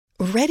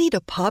Ready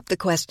to pop the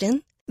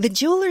question? The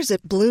jewelers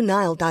at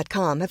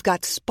BlueNile.com have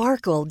got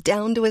sparkle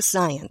down to a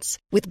science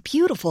with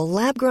beautiful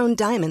lab-grown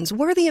diamonds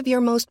worthy of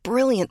your most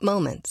brilliant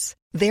moments.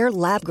 Their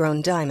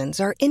lab-grown diamonds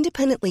are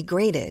independently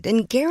graded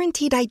and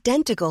guaranteed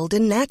identical to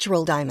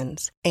natural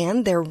diamonds,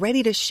 and they're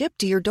ready to ship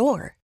to your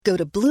door. Go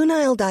to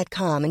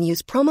BlueNile.com and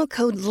use promo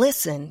code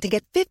LISTEN to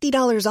get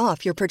 $50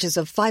 off your purchase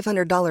of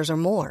 $500 or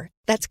more.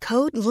 That's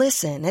code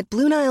LISTEN at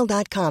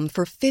BlueNile.com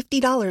for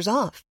 $50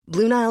 off.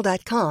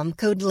 BlueNile.com,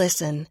 code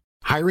LISTEN.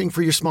 Hiring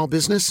for your small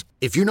business?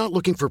 If you're not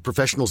looking for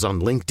professionals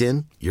on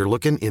LinkedIn, you're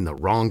looking in the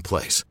wrong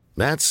place.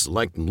 That's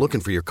like looking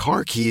for your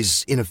car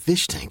keys in a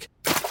fish tank.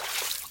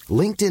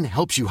 LinkedIn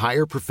helps you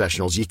hire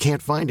professionals you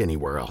can't find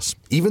anywhere else,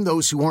 even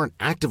those who aren't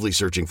actively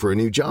searching for a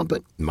new job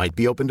but might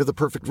be open to the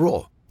perfect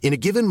role. In a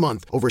given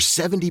month, over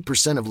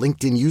 70% of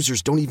LinkedIn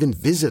users don't even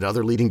visit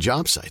other leading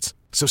job sites.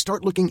 So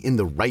start looking in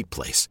the right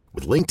place.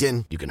 With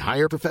LinkedIn, you can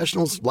hire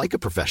professionals like a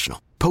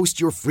professional. Post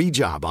your free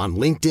job on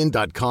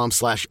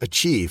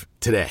linkedin.com/achieve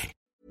today.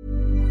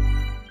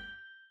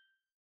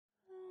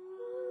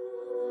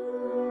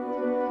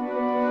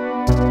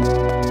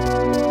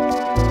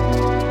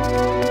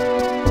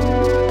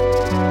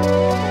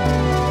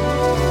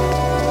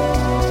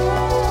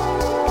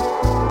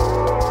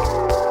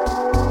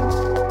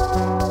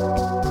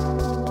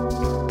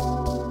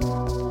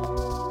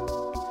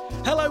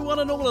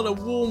 And a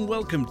warm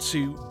welcome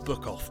to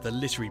Book Off, the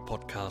literary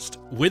podcast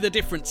with a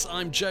difference.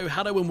 I'm Joe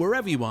Haddo, and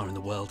wherever you are in the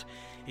world,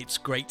 it's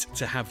great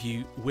to have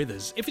you with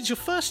us. If it's your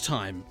first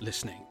time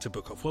listening to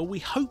Book Off, well, we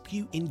hope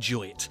you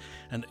enjoy it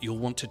and you'll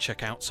want to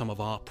check out some of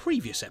our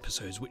previous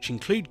episodes, which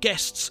include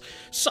guests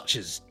such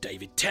as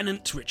David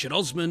Tennant, Richard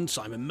Osman,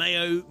 Simon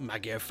Mayo,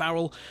 Maggie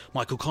O'Farrell,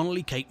 Michael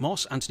Connolly, Kate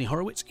Moss, Anthony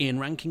Horowitz, Ian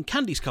Rankin,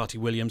 Candice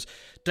Carty-Williams,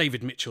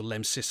 David Mitchell,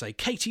 Lem Sissay,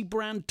 Katie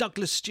Brand,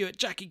 Douglas Stewart,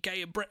 Jackie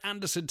Gay and Brett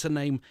Anderson, to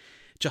name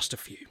just a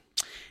few.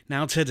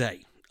 Now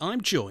today,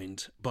 I'm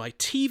joined by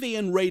TV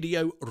and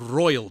radio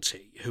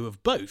royalty, who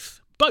have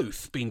both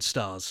been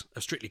stars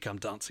of Strictly Come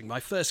Dancing. My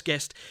first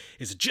guest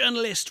is a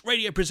journalist,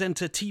 radio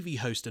presenter, TV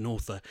host and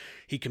author.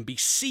 He can be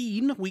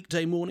seen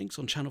weekday mornings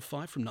on Channel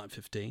 5 from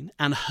 9:15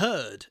 and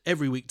heard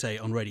every weekday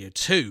on Radio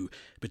 2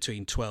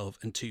 between 12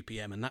 and 2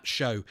 p.m. And that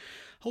show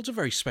holds a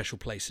very special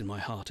place in my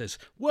heart, as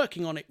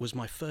working on it was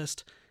my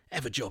first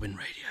ever job in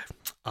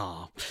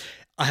radio.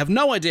 I have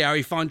no idea how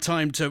he found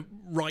time to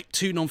write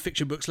 2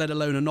 non-fiction books, let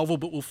alone a novel,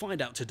 but we'll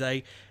find out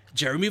today.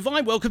 Jeremy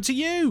Vine, welcome to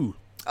you.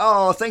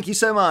 Oh, thank you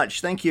so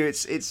much. Thank you.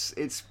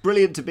 It's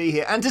brilliant to be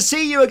here and to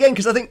see you again,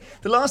 because I think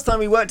the last time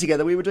we worked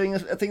together, we were doing a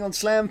thing on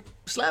slam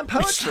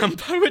poetry. Slam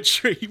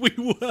poetry, we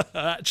were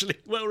actually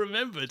well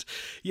remembered.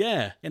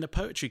 Yeah, in a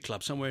poetry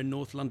club somewhere in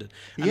North London.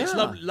 And it's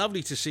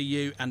lovely to see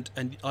you. And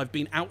I've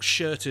been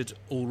outshirted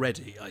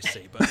already, I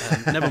see, but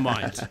never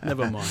mind.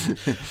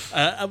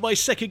 And my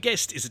second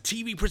guest is a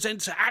TV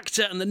presenter,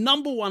 actor, and the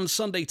 #1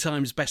 Sunday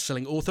Times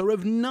bestselling author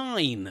of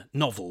 9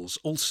 novels,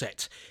 all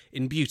set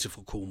in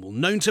beautiful Cornwall.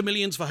 Known to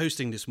millions for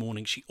hosting This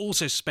Morning, she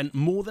also spent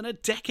more than a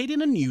decade in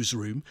a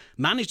newsroom,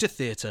 managed a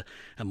theatre,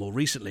 and more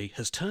recently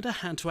has turned her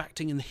hand to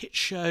acting in the hit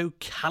show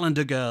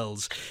Calendar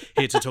Girls.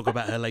 Here to talk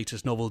about her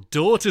latest novel,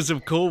 Daughters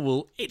of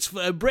Cornwall, it's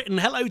Fern Britton.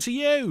 Hello to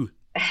you.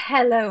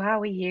 Hello, how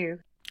are you?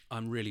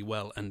 I'm really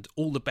well, and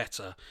all the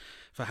better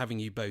for having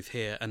you both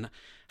here. And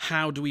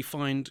how do we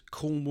find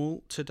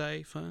Cornwall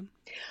today, Fern?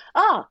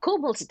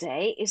 Cornwall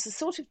today is the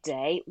sort of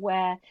day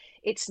where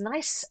it's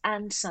nice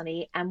and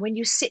sunny, and when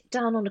you sit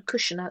down on a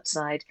cushion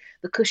outside,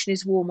 the cushion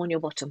is warm on your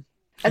bottom.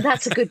 And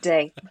that's a good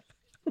day.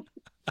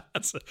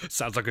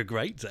 Sounds like a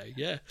great day,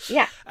 yeah.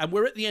 Yeah. And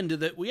we're at the end of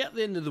the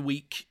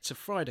week. It's a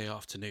Friday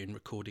afternoon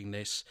recording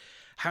this.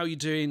 How are you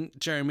doing,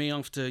 Jeremy,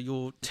 after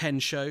your 10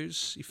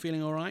 shows? You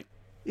feeling all right?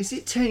 Is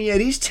it 10? Yeah,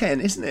 it is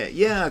 10, isn't it?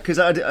 Yeah, because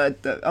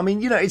I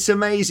mean, it's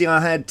amazing.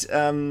 I had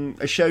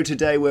a show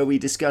today where we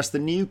discussed the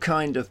new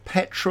kind of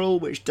petrol,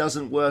 which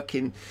doesn't work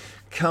in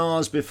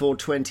cars before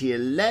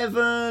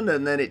 2011,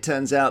 and then it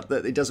turns out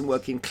that it doesn't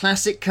work in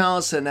classic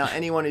cars, so now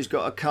anyone who's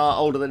got a car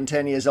older than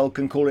 10 years old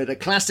can call it a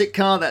classic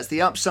car. That's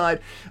the upside.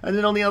 And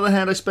then on the other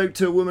hand, I spoke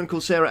to a woman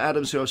called Sarah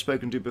Adams, who I've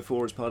spoken to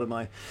before as part of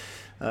my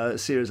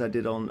series I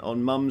did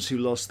on mums who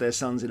lost their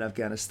sons in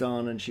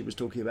Afghanistan, and she was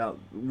talking about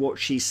what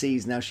she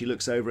sees now she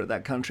looks over at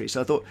that country.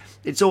 So I thought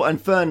it's all, and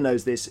Fern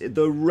knows this,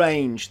 the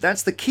range,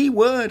 that's the key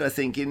word, I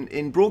think,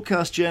 in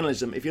broadcast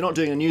journalism. If you're not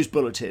doing a news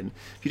bulletin,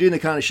 if you're doing the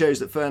kind of shows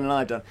that Fern and I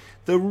have done,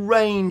 the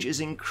range is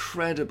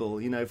incredible,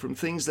 from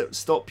things that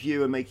stop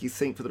you and make you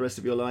think for the rest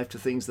of your life to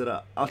things that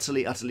are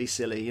utterly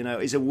silly.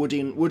 Is a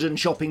wooden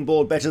chopping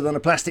board better than a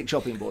plastic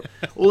chopping board?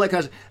 All that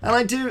kind of, and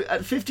I do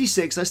at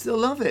 56. I still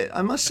love it.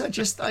 I must say,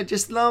 I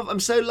just love. I'm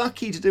so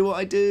lucky to do what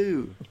I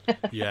do.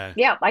 Yeah.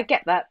 Yeah, I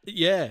get that.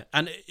 Yeah,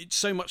 and it's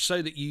so much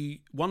so that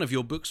one of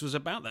your books was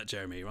about that,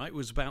 Jeremy. Right? It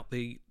was about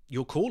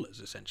your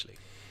callers, essentially.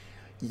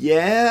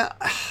 Yeah,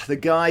 the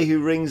guy who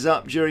rings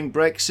up during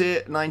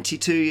Brexit,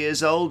 92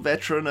 years old,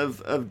 veteran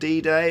of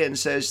D-Day, and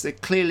says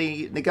that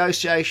clearly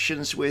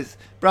negotiations with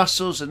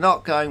Brussels are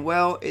not going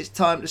well. It's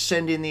time to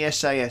send in the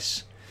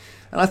SAS.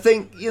 And I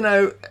think,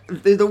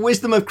 the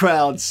wisdom of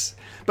crowds.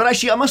 But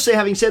actually, I must say,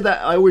 having said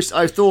that,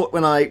 I thought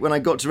when I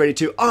got to Radio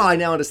 2, I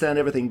now understand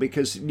everything,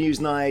 because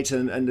Newsnight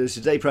and the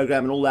Today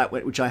programme and all that,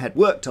 which I had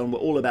worked on, were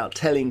all about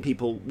telling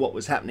people what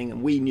was happening,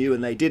 and we knew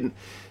and they didn't.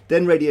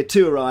 Then Radio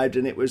 2 arrived,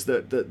 and it was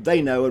that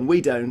they know and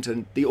we don't,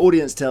 and the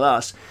audience tell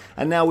us.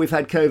 And now we've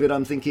had COVID,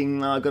 I'm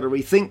thinking, I've got to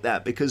rethink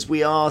that, because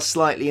we are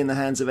slightly in the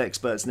hands of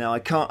experts now.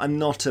 I'm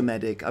not a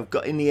medic.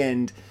 In the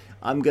end,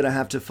 I'm going to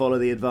have to follow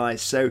the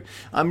advice. So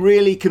I'm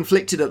really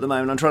conflicted at the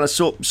moment. I'm trying to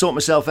sort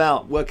myself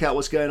out, work out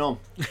what's going on.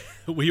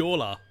 We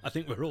all are. I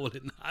think we're all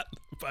in that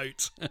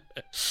boat.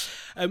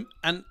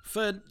 And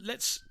Fern,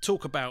 let's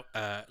talk about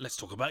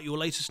your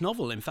latest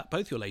novel. In fact,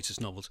 both your latest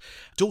novels.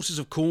 Daughters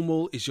of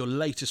Cornwall is your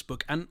latest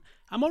book. And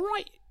am I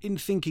right in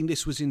thinking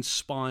this was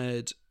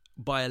inspired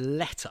by a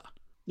letter?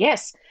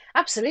 Yes,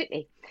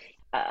 absolutely.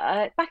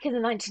 Back in the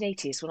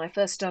 1980s, when I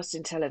first started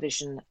in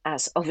television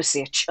as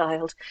obviously a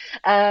child,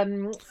 I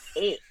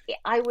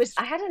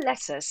had a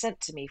letter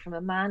sent to me from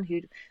a man who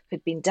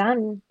had been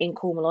down in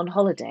Cornwall on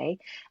holiday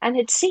and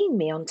had seen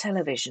me on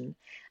television.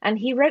 And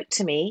he wrote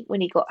to me when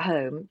he got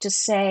home to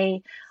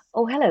say,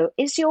 "Oh, hello,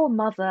 is your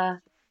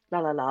mother, la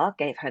la la,"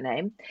 gave her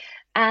name,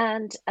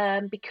 and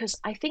because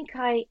I think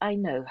I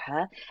know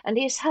her, and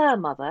is her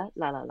mother,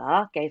 la la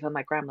la, gave her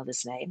my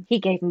grandmother's name. He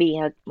gave me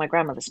my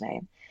grandmother's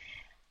name.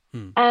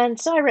 And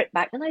so I wrote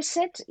back and I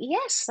said,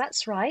 "Yes,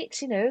 that's right.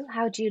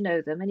 How do you know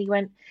them?" And he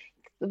went,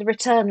 the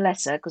return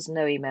letter, because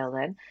no email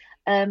then,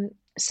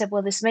 said,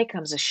 "Well, this may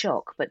come as a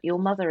shock, but your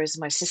mother is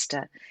my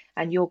sister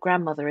and your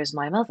grandmother is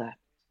my mother."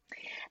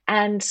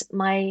 And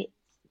my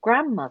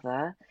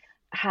grandmother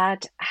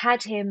had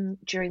him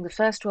during the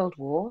First World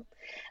War,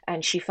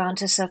 and she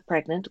found herself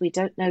pregnant. We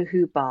don't know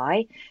who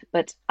by,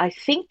 but I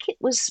think it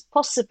was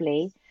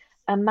possibly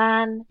a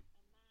man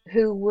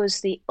who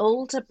was the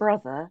older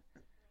brother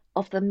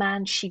of the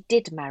man she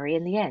did marry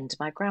in the end,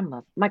 my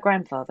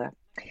grandfather.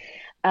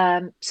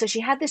 So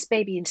she had this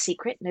baby in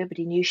secret.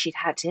 Nobody knew she'd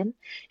had him.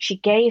 She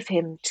gave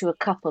him to a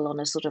couple on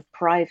a sort of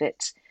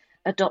private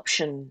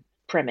adoption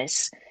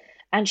premise.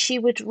 And she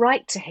would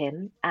write to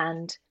him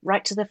and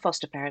write to the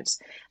foster parents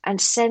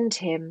and send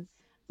him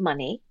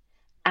money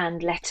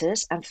and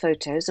letters and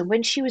photos. And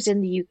when she was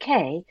in the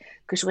UK,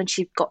 because when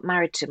she got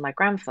married to my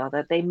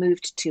grandfather, they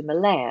moved to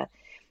Malaya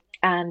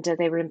and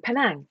they were in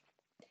Penang.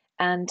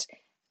 And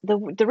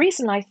the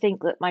reason I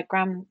think that my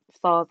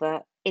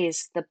grandfather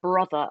is the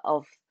brother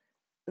of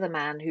the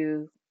man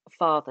who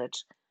fathered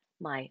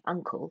my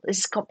uncle, this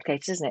is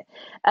complicated, isn't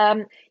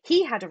it?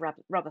 He had a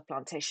rubber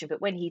plantation,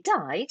 but when he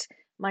died,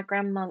 my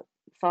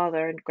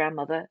grandfather and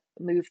grandmother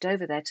moved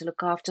over there to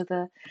look after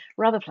the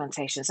rubber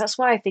plantations. That's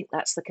why I think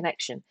that's the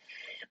connection.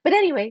 But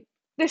anyway,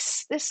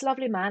 this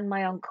lovely man,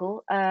 my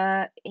uncle,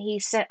 I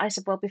said,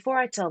 "Well, before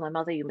I tell my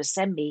mother, you must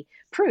send me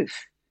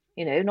proof.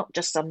 Not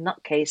just some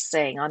nutcase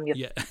saying I'm your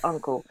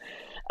uncle."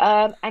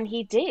 And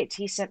he did.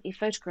 He sent me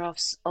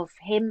photographs of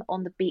him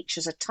on the beach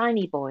as a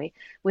tiny boy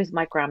with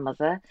my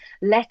grandmother,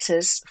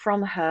 letters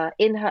from her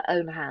in her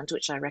own hand,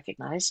 which I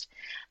recognised,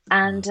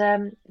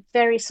 and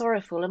very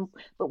sorrowful.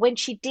 But when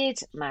she did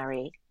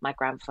marry my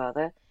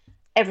grandfather,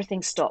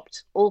 everything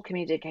stopped. All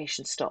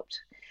communication stopped.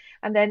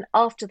 And then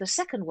after the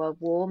Second World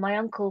War, my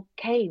uncle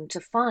came to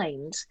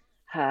find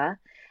her,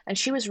 and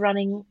she was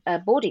running a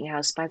boarding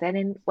house by then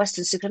in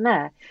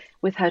Weston-super-Mare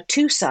with her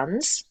 2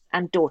 sons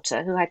and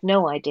daughter, who had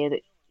no idea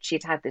that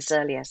she'd had this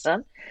earlier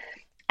son.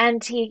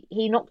 And he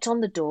knocked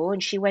on the door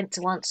and she went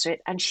to answer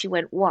it, and she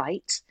went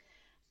white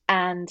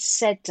and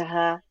said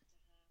to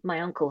my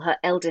uncle, her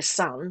eldest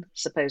son,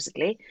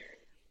 supposedly,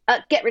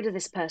 "Get rid of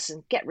this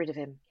person, get rid of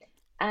him."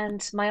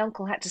 And my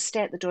uncle had to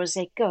stay at the door and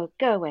say, go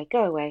away,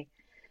 go away.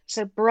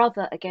 So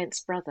brother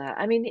against brother.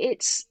 I mean,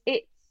 it's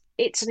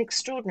an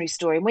extraordinary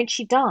story. And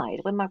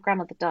when my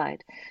grandmother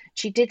died,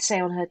 she did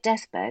say on her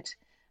deathbed,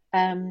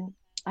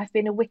 "I've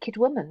been a wicked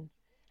woman,"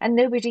 and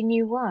nobody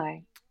knew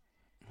why.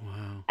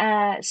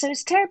 Wow. So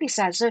it's terribly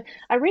sad. So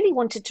I really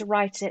wanted to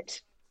write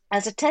it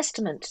as a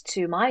testament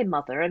to my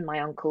mother and my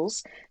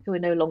uncles, who are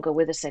no longer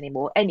with us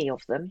anymore, any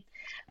of them,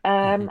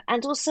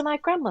 and also my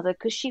grandmother,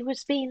 because she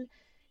was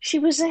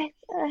a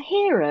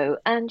hero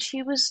and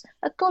she was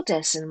a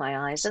goddess in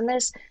my eyes. And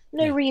there's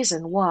no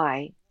reason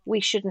why we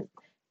shouldn't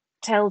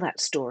tell that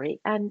story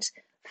and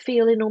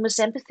feel enormous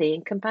empathy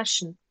and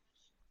compassion.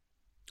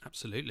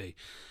 Absolutely.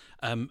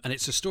 And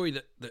it's a story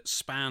that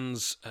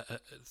spans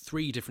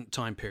 3 different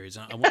time periods.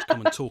 I want to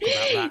come and talk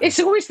about that.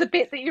 It's always the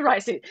bit that you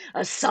write,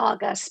 a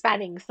saga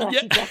spanning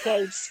 30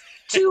 decades,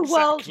 2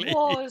 world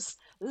wars,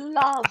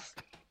 love.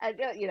 I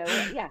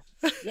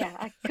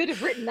could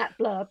have written that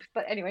blurb,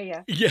 but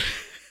anyway, yeah.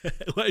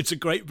 Well, it's a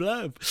great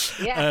blurb.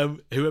 Yeah.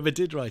 Whoever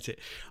did write it.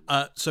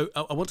 So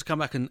I want to come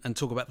back and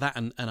talk about that.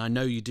 And I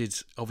know you did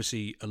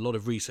obviously a lot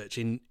of research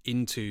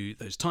into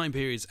those time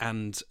periods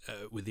and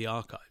with the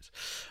archives.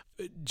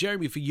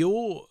 Jeremy, for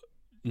your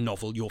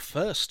novel, your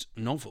first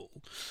novel,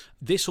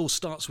 this all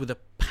starts with a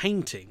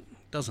painting,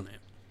 doesn't it?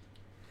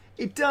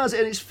 It does,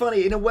 and it's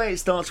funny. In a way, it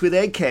starts with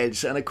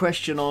Eggheads and a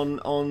question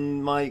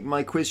on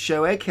my quiz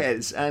show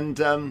Eggheads.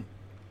 And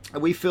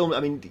And we filmed,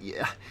 I mean,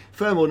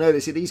 firm will know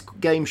this, these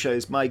game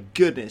shows, my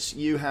goodness,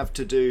 you have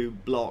to do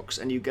blocks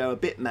and you go a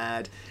bit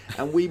mad.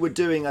 And we were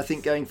doing, I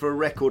think, going for a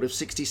record of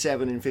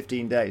 67 in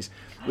 15 days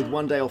with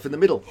one day off in the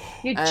middle.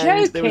 You're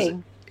and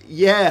joking.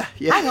 Yeah.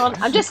 Hang on,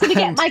 I'm just going to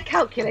get my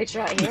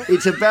calculator out here.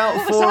 It's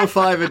about 4 or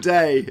 5 a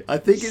day. I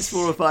think it's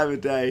 4 or 5 a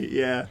day,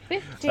 yeah.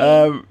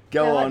 15.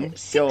 Go on.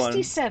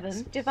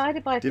 67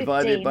 divided by 15.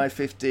 Divided by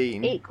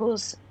 15.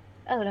 Equals,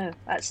 oh no,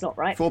 that's not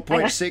right.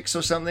 4.6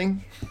 or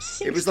something?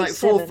 67. It was like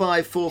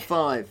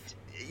 4545.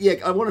 Yeah,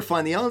 I want to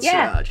find the answer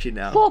out actually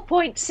now.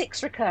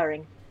 4.6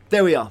 recurring.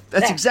 There we are.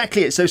 That's there.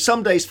 exactly it. So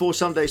some days 4,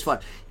 some days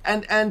 5.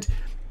 And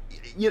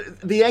you know,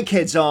 the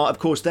eggheads are, of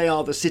course, they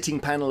are the sitting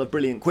panel of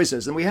brilliant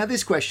quizzers. And we had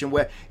this question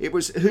where it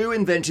was, who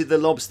invented the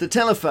lobster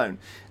telephone?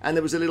 And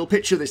there was a little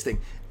picture of this thing.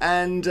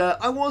 And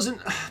I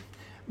wasn't...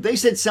 They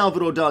said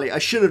Salvador Dali. I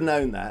should have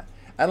known that.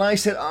 And I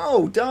said,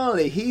 oh,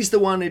 Dali, he's the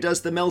one who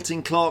does the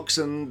melting clocks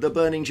and the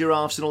burning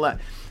giraffes and all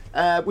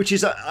that. Which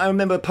is, I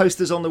remember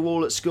posters on the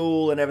wall at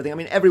school and everything. I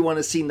mean, everyone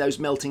has seen those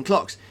melting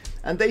clocks.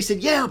 And they said,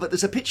 yeah, but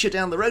there's a picture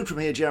down the road from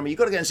here, Jeremy. You've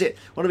got to go and see it.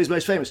 One of his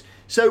most famous.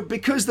 So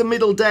because the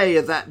middle day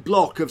of that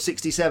block of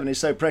 67 is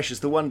so precious,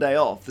 the one day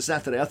off, the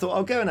Saturday, I thought,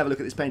 I'll go and have a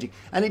look at this painting.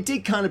 And it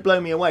did kind of blow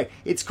me away.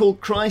 It's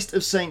called Christ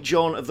of St.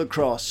 John of the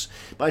Cross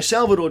by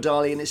Salvador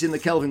Dali, and it's in the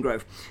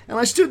Kelvingrove. And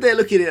I stood there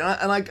looking at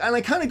it, and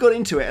I kind of got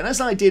into it. And as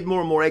I did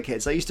more and more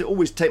eggheads, I used to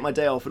always take my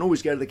day off and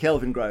always go to the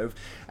Kelvingrove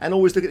and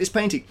always look at this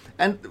painting.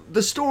 And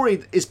the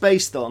story is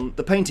based on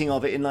the painting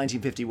of it in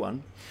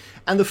 1951.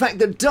 And the fact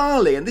that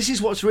Dali, and this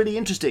is what's really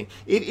interesting,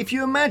 if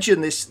you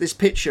imagine this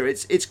picture,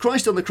 it's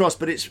Christ on the cross,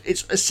 but it's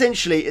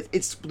essentially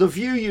it's the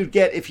view you'd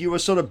get if you were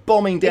sort of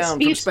bombing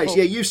down from space.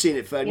 Yeah, you've seen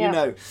it, Fern. Yeah. You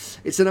know,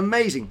 it's an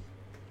amazing,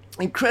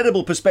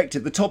 incredible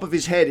perspective. The top of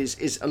his head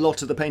is a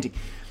lot of the painting,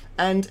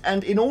 and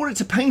in order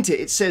to paint it,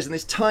 it says in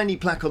this tiny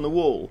plaque on the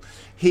wall,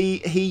 he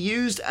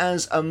used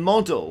as a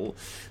model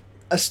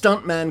a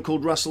stuntman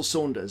called Russell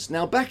Saunders.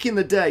 Now, back in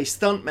the day,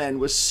 stuntmen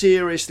were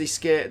seriously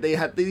scared.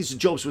 These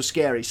jobs were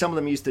scary. Some of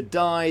them used to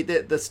die.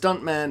 The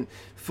stuntman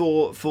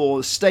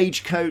for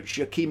Stagecoach,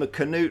 Yakima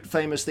Canute,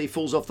 famously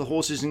falls off the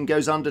horses and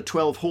goes under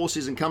 12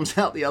 horses and comes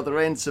out the other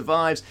end,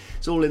 survives.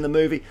 It's all in the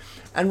movie.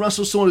 And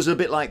Russell Saunders is a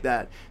bit like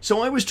that.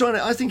 So I was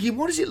thinking,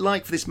 what is it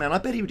like for this man? I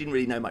bet he didn't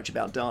really know much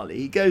about Dali.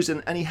 He goes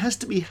and he has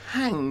to be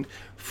hanged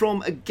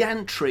from a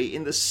gantry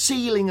in the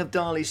ceiling of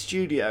Dali's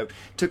studio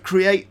to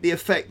create the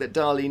effect that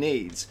Dali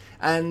needs.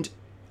 And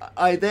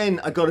I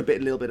got a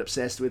little bit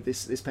obsessed with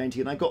this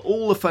painting, and I got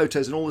all the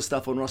photos and all the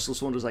stuff on Russell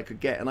Saunders I could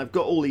get, and I've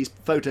got all these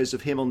photos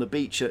of him on the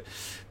beach at,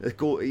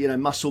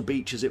 Muscle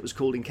Beach as it was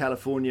called in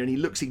California, and he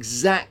looks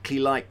exactly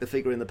like the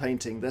figure in the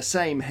painting. The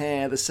same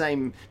hair, the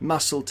same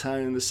muscle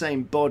tone, the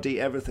same body,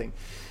 everything.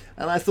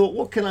 And I thought,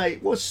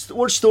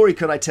 what story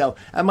could I tell?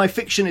 And my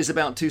fiction is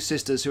about two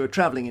sisters who are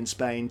travelling in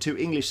Spain, two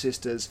English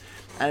sisters,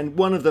 and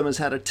one of them has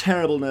had a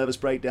terrible nervous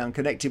breakdown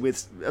connected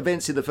with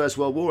events in the First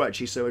World War,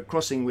 actually, so a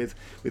crossing with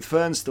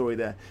Fern's story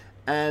there.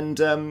 And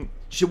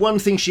one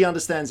thing she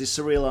understands is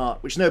surreal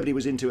art, which nobody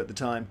was into at the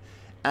time.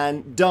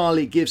 And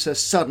Dali gives her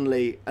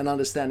suddenly an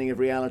understanding of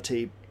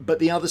reality, but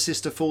the other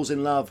sister falls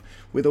in love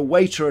with a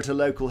waiter at a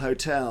local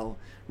hotel.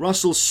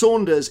 Russell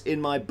Saunders,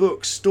 in my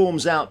book,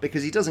 storms out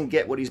because he doesn't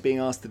get what he's being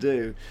asked to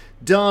do.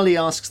 Dali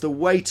asks the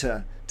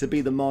waiter to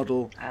be the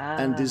model,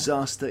 and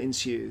disaster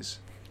ensues.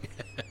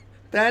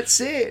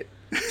 That's it.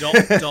 Dot.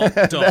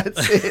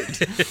 That's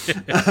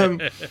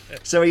it.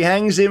 So he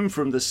hangs him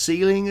from the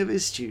ceiling of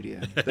his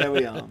studio. There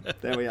we are.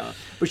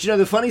 But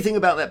the funny thing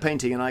about that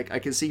painting, and I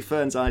can see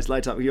Fern's eyes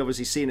light up, you've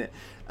obviously seen it,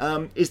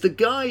 is the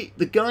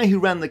guy who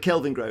ran the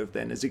Kelvingrove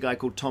then is a guy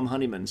called Tom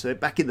Honeyman. So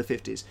back in the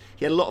 50s,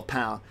 he had a lot of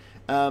power.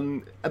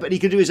 But he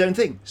could do his own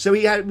thing. So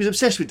he was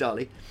obsessed with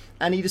Dali,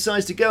 and he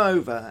decides to go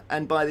over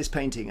and buy this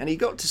painting. And he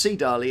got to see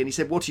Dali, and he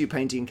said, "What are you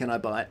painting? Can I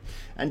buy it?"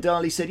 And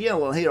Dali said, "Yeah,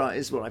 well, here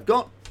is what I've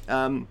got,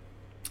 and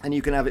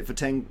you can have it for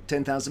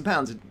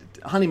 £10,000.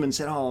 Honeyman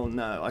said, "Oh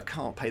no, I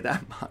can't pay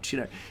that much,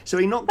 So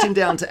he knocked him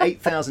down to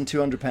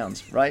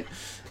 £8,200, right?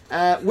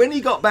 When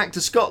he got back to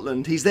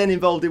Scotland, he's then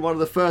involved in one of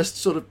the first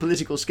sort of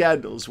political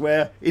scandals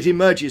where it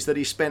emerges that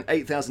he spent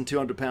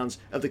 £8,200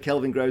 of the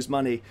Kelvingrove's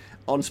money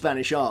on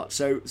Spanish art.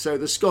 So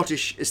the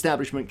Scottish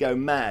establishment go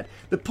mad.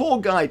 The poor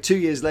guy 2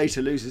 years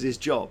later loses his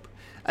job.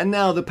 And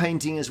now the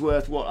painting is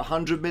worth,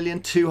 100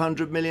 million,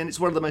 200 million? It's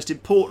one of the most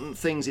important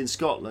things in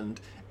Scotland.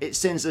 It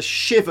sends a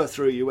shiver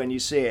through you when you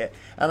see it.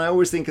 And I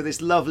always think of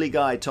this lovely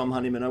guy, Tom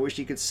Honeyman. I wish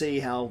you could see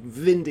how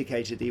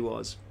vindicated he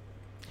was.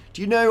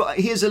 Do you know,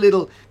 here's a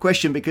little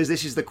question because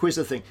this is the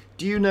quizzer thing.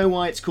 Do you know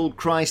why it's called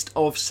Christ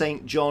of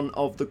St. John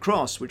of the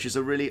Cross, which is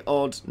a really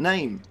odd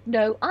name?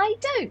 No, I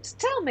don't.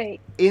 Tell me.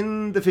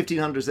 In the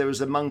 1500s, there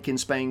was a monk in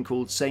Spain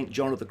called St.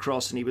 John of the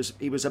Cross, and he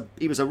was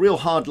a real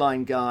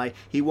hardline guy.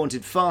 He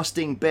wanted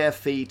fasting, bare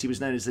feet. He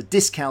was known as the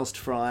discalced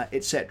friar,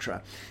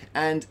 etc.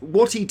 And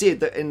what he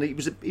did, and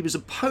he was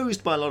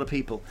opposed by a lot of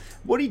people.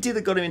 What he did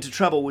that got him into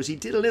trouble was he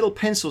did a little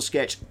pencil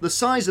sketch the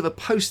size of a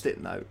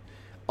post-it note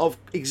of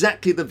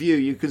exactly the view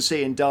you can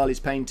see in Dali's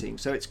painting.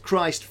 So it's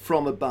Christ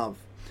from above.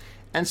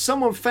 And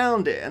someone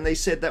found it and they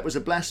said that was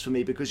a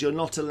blasphemy because you're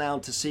not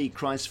allowed to see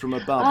Christ from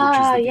above, which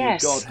is the view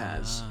yes. God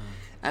has.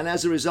 And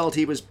as a result,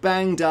 he was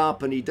banged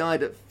up and he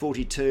died at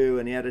 42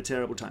 and he had a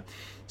terrible time.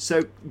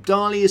 So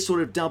Dali is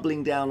sort of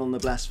doubling down on the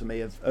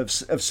blasphemy of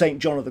St.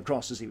 John of the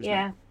Cross, as he was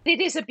known.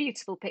 It is a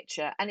beautiful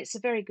picture and it's a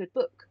very good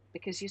book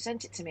because you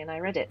sent it to me and I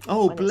read it.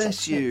 Oh,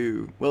 bless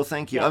you. Well,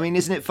 thank you. Yeah. I mean,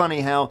 isn't it funny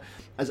how,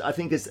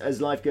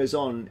 as life goes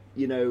on,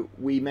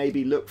 we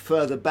maybe look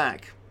further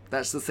back.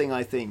 That's the thing,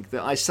 I think,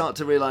 that I start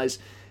to realise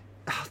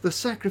the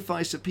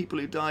sacrifice of people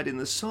who died in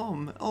the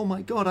Somme. Oh,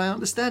 my God, I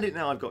understand it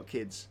now I've got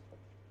kids.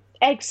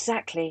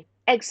 Exactly.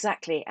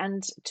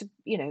 And,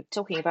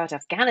 talking about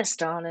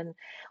Afghanistan and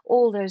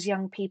all those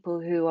young people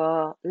who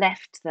are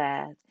left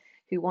there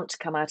who want to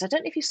come out. I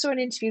don't know if you saw an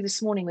interview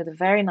this morning with a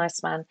very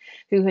nice man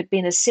who had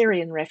been a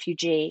Syrian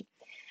refugee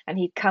and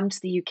he'd come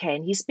to the UK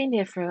and he's been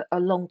here for a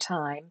long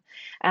time.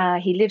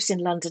 He lives in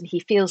London. He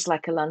feels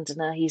like a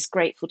Londoner. He's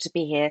grateful to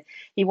be here.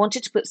 He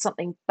wanted to put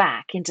something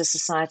back into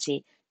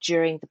society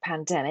during the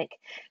pandemic.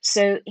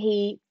 So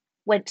he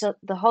went to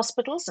the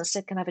hospitals and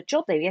said, can I have a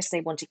job there? Yes,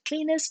 they wanted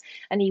cleaners.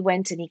 And he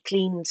went and he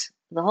cleaned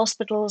the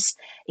hospitals.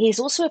 He's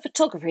also a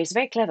photographer. He's a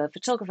very clever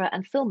photographer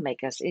and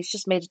filmmaker. So he's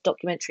just made a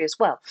documentary as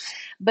well.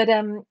 But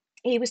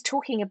he was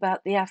talking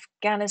about the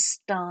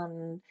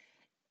Afghanistan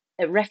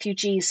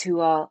refugees who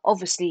are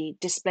obviously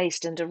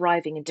displaced and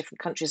arriving in different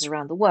countries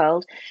around the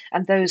world,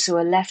 and those who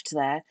are left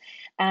there.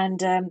 And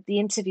the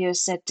interviewer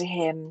said to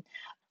him,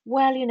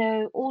 well,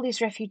 all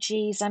these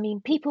refugees, I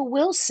mean, people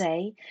will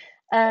say,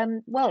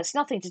 well, it's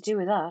nothing to do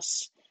with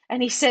us.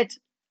 And he said,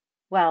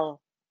 well,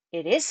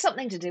 it is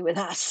something to do with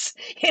us.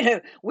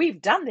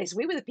 We've done this.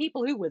 We were the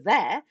people who were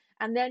there.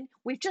 And then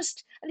and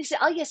he said,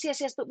 oh, yes,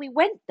 but we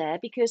went there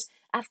because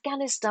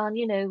Afghanistan,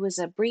 was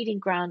a breeding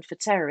ground for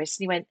terrorists.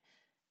 And he went,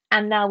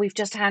 and now we've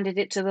just handed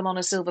it to them on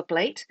a silver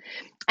plate.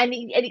 And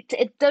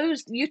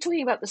you're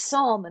talking about the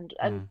Somme and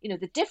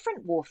the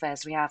different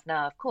warfares we have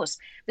now, of course.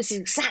 This is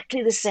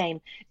exactly the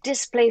same.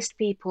 Displaced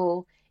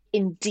people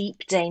in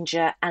deep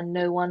danger, and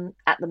no one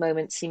at the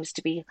moment seems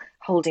to be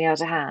holding out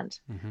a hand.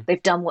 Mm-hmm.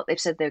 They've done what they've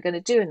said they're going to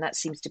do, and that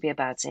seems to be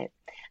about it.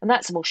 And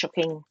that's more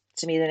shocking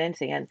to me than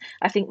anything. And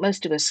I think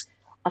most of us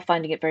are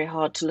finding it very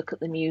hard to look at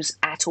the news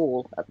at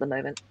all at the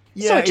moment.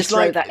 Yeah, so just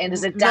throw that in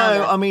as a downer.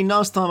 No, I mean,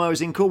 last time I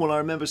was in Cornwall, I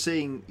remember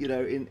seeing,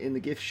 in the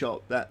gift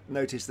shop, that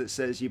notice that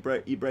says you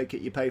break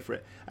it, you pay for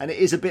it, and it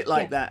is a bit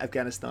like that,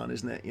 Afghanistan,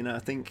 isn't it? I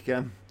think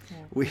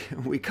we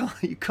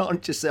can't. You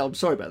can't just say I'm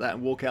sorry about that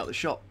and walk out the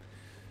shop.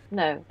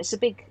 No, it's a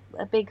big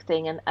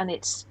thing, and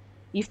it's,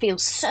 you feel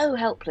so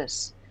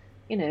helpless.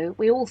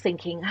 We're all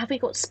thinking, have we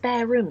got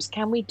spare rooms?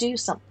 Can we do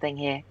something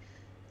here?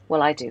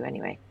 Well, I do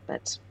anyway,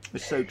 but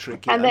it's so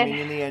tricky. I mean,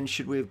 in the end,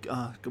 should we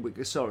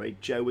have... sorry,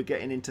 Joe, we're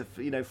getting into,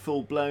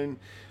 full-blown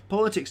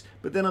politics.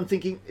 But then I'm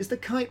thinking, is The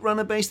Kite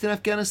Runner based in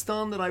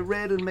Afghanistan that I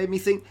read and made me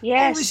think,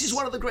 yes. Oh, this is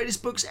one of the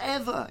greatest books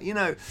ever,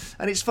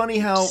 And it's funny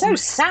how... So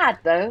sad,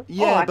 though.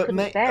 Yeah,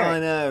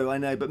 I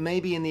know. But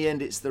maybe in the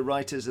end, it's the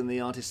writers and the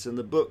artists and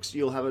the books.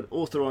 You'll have an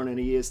author on in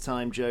a year's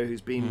time, Joe,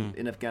 who's been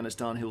in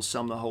Afghanistan, who'll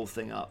sum the whole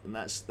thing up. And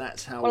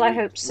that's how I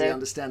hope so. We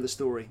understand the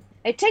story.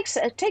 It takes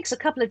a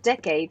couple of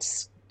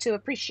decades to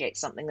appreciate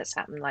something that's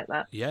happened like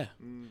that. Yeah.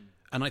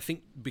 And I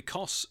think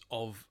because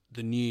of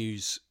the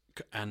news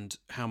and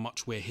how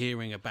much we're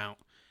hearing about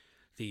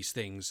these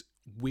things,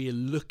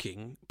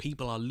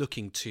 people are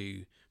looking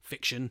to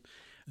fiction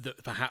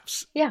that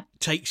perhaps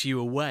takes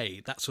you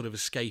away, that sort of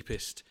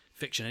escapist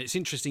fiction. And it's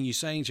interesting you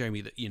saying,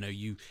 Jeremy, that,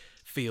 you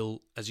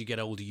feel as you get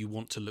older, you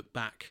want to look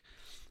back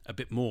a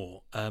bit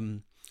more.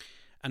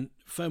 And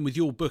Fern, with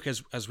your book,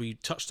 as we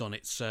touched on,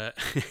 it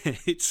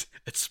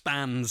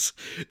spans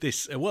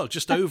this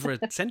just over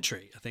a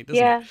century, I think,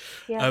 doesn't it?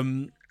 Yeah.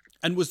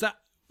 And was that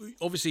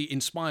obviously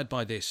inspired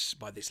by this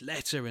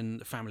letter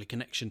and the family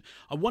connection?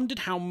 I wondered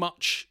how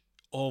much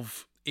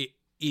of it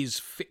is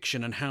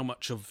fiction and how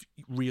much of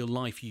real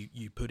life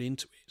you put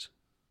into it.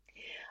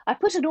 I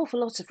put an awful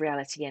lot of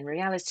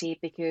reality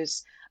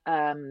because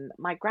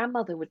my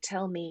grandmother would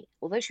tell me,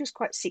 although she was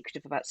quite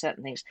secretive about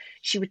certain things,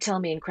 she would tell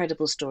me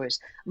incredible stories.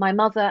 My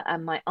mother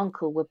and my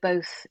uncle were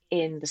both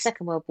in the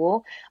Second World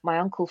War. My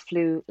uncle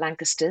flew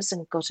Lancasters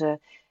and got a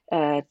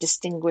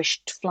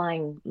distinguished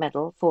flying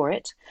medal for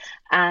it.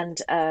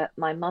 And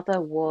my mother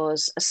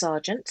was a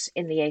sergeant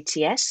in the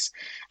ATS,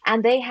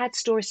 and they had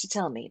stories to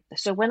tell me.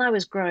 So when I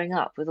was growing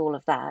up with all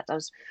of that, I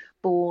was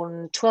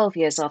born 12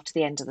 years after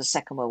the end of the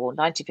Second World War,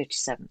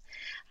 1957.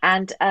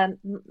 And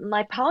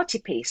my party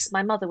piece,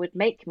 my mother would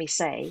make me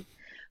say,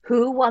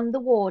 "Who won the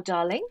war,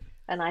 darling?"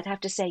 And I'd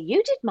have to say,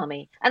 "You did,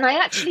 Mummy." And I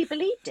actually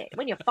believed it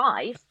when you're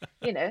 5,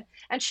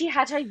 And she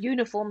had her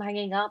uniform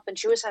hanging up and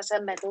she always has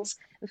her medals.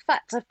 In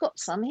fact, I've got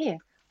some here.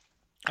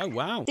 Oh,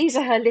 wow. These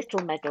are her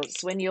little medals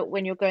when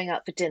you're going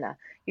out for dinner.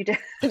 You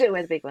don't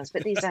wear the big ones,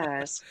 but these are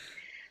hers.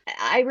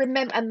 I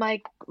remember, and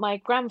my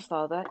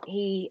grandfather,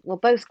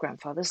 both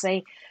grandfathers,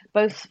 they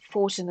both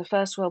fought in the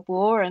First World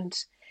War. And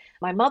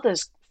my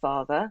mother's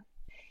father,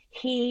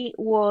 He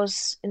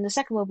was in the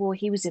Second World War.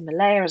 He was in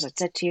Malaya, as I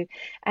said to you,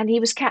 and he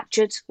was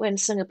captured when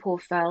Singapore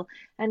fell.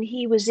 And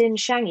he was in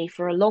Changi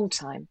for a long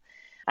time.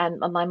 And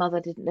my mother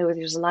didn't know whether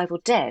he was alive or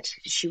dead.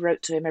 She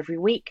wrote to him every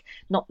week,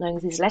 not knowing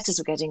if his letters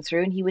were getting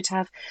through. And he would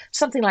have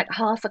something like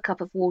half a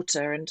cup of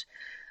water and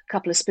a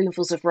couple of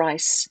spoonfuls of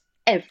rice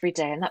every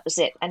day, and that was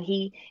it. And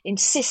he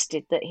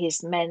insisted that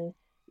his men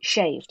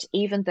shaved,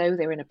 even though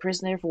they were in a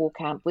prisoner of war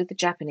camp with the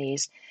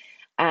Japanese,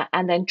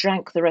 and then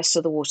drank the rest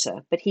of the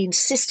water. But he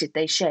insisted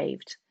they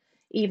shaved,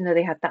 even though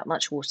they had that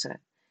much water.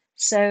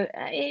 So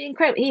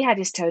incredible. He had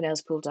his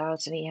toenails pulled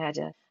out, and he had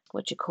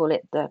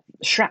the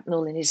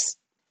shrapnel in his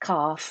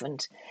calf,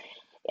 and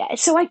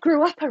so I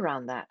grew up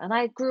around that, and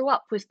I grew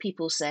up with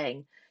people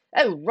saying,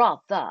 "Oh,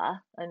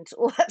 rather," and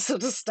all that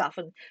sort of stuff,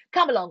 and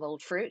 "Come along,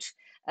 old fruit."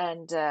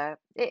 And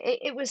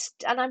it was,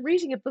 and I'm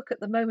reading a book at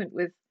the moment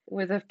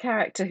with a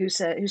character who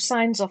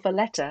signs off a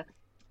letter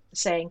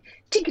saying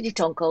 "Tinkety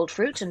tonk, old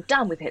fruit," and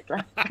down with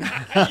Hitler.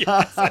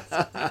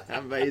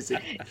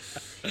 Amazing.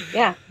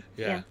 Yeah.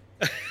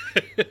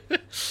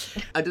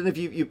 I don't know if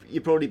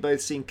you've probably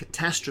both seen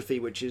Catastrophe,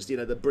 which is,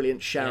 the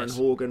brilliant Sharon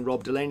Horgan,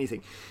 Rob Delaney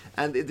thing.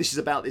 And this is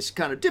about this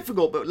kind of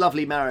difficult but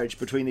lovely marriage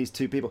between these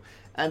two people.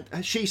 And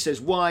she says,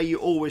 "Why are you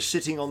always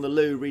sitting on the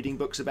loo reading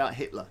books about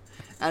Hitler?"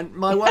 And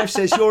my wife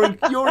says,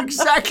 you're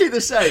exactly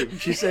the same.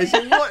 She says,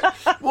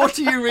 what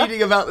are you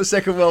reading about the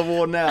Second World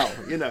War now?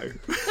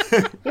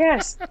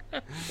 Yes.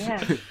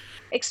 Yeah.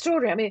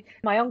 Extraordinary. I mean,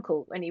 my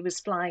uncle, when he was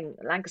flying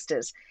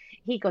Lancasters,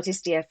 he got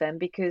his DFM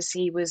because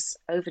he was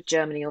over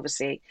Germany,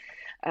 obviously,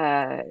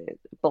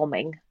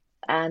 bombing,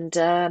 and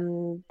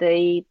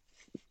they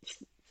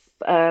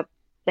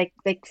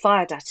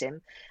fired at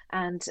him,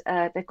 and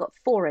they've got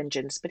 4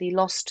 engines, but he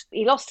lost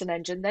an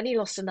engine, then he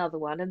lost another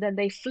one, and then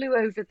they flew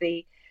over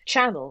the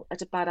channel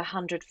at about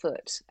 100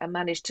 foot and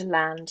managed to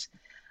land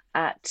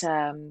at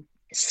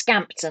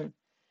Scampton.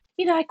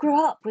 I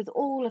grew up with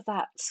all of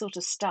that sort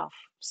of stuff,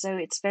 so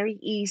it's very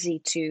easy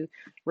to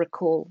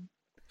recall.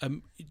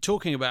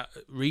 Talking about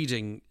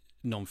reading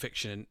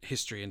non-fiction,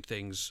 history and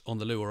things on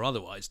the loo or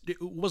otherwise,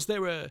 was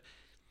there a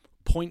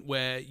point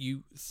where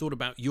you thought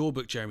about your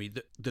book, Jeremy,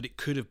 that it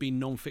could have been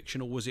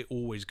non-fiction, or was it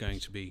always going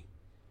to be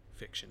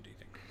fiction, do you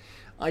think?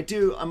 I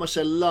do. I must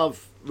say,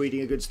 love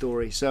reading a good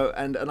story. So,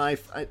 and I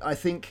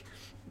think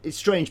it's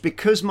strange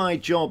because my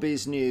job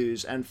is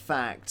news and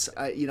facts.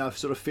 I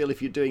sort of feel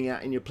if you're doing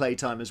that in your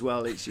playtime as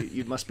well,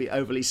 you must be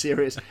overly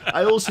serious.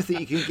 I also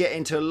think you can get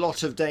into a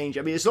lot of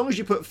danger. I mean, as long as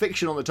you put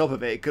fiction on the top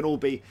of it, it can all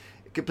be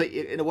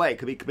completely, in a way, it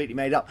could be completely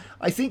made up.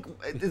 I think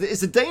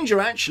it's a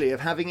danger actually of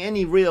having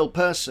any real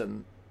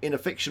person in a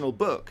fictional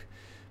book,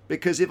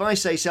 because if I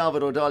say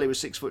Salvador Dali was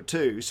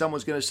 6'2",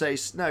 someone's going to say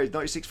no, he's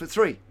not, he's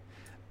 6'3".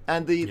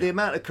 And the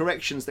amount of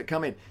corrections that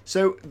come in.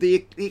 So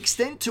the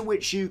extent to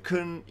which you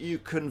can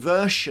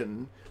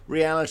version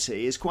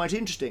reality is quite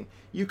interesting.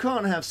 You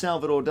can't have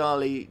Salvador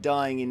Dali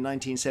dying in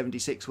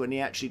 1976 when he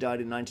actually died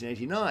in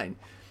 1989.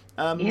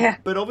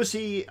 But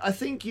obviously, I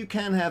think you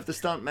can have the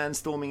stuntman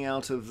storming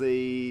out of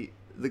the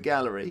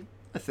gallery,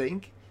 I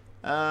think.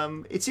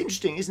 It's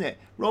interesting, isn't it?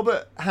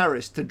 Robert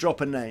Harris, to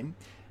drop a name,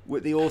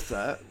 with the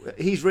author,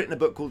 he's written a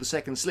book called The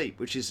Second Sleep,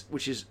 which is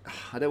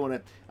I don't want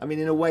to. I mean,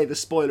 in a way, the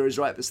spoiler is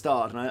right at the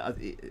start. And I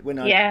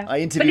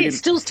interviewed but it him,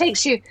 still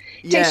takes you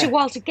a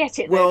while to get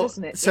it, though,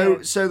 doesn't it?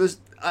 So there's.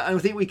 I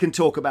think we can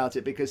talk about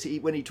it because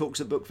when he talks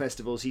at book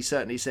festivals, he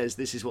certainly says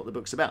this is what the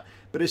book's about.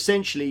 But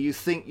essentially, you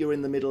think you're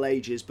in the Middle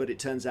Ages, but it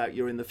turns out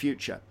you're in the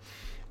future.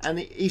 And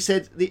he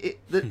said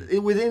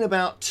within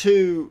about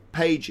 2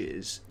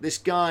 pages, this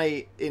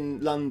guy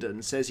in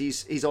London says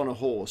he's on a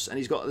horse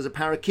and there's a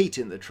parakeet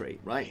in the tree,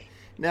 right?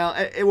 Now,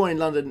 everyone in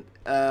London,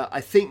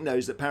 I think,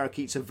 knows that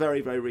parakeets are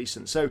very, very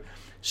recent. So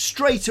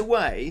straight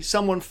away,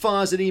 someone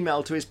fires an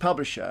email to his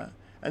publisher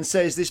and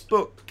says this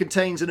book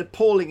contains an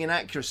appalling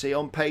inaccuracy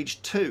on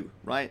page 2,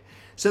 right?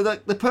 So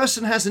that the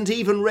person hasn't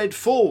even read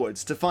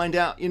forwards to find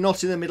out you're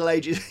not in the Middle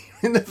Ages,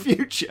 in the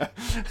future.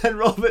 And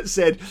Robert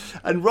said,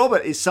 and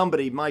Robert is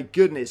somebody, my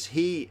goodness,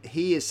 he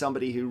is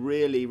somebody who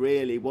really,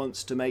 really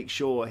wants to make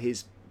sure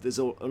there's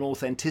an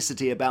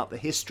authenticity about the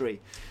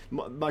history,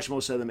 much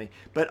more so than me.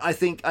 But I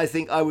think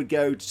I would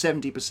go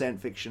 70%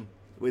 fiction.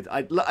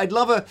 I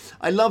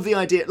love the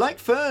idea, like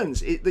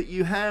Ferns, that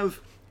you have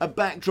a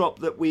backdrop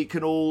that we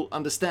can all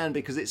understand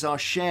because it's our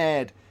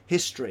shared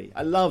history.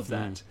 I love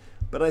that.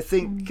 But I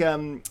think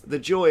the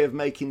joy of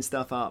making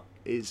stuff up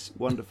is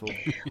wonderful.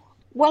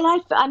 Well,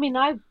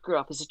 I grew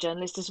up as a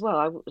journalist as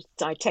well.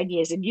 I had 10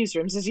 years in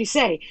newsrooms, as you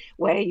say,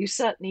 where you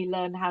certainly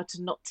learn how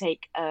to not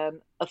take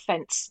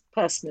offence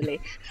personally,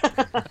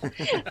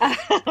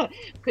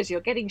 because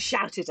you're getting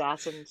shouted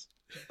at and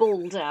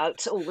bawled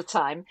out all the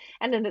time.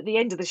 And then at the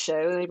end of the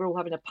show, they were all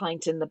having a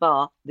pint in the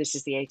bar. This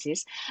is the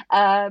 80s.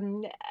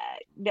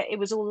 It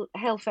was all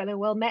hail fellow,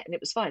 well met, and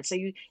it was fine. So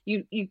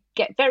you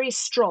get very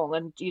strong,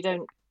 and you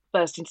don't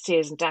burst into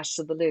tears and dash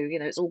to the loo.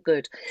 It's all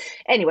good.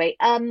 Anyway,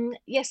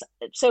 yes,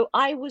 so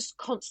I was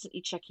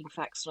constantly checking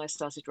facts when I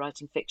started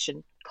writing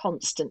fiction,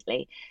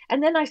 constantly.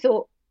 And then I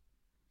thought,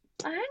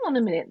 hang on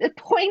a minute. The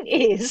point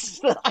is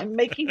that I'm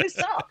making this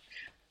up.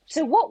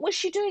 So what was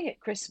she doing at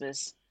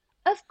Christmas?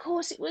 Of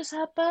course, it was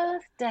her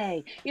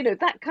birthday. You know,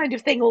 that kind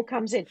of thing all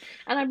comes in.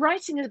 And I'm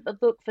writing a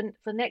book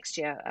for next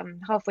year. I'm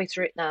halfway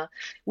through it now,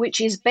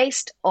 which is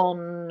based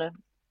on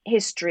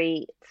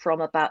history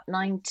from about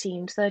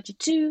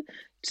 1932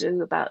 to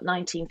about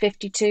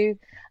 1952.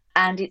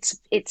 And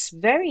it's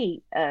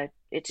very,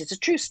 it is a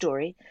true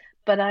story,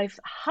 but I've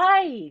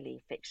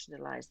highly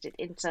fictionalized it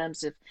in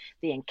terms of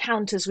the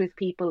encounters with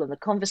people and the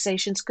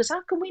conversations, because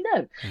how can we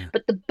know?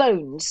 But the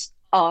bones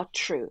are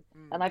true.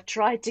 And I've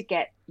tried to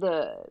get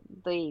the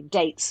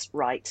dates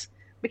right,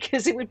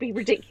 because it would be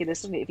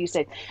ridiculous, wouldn't it, if you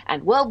said,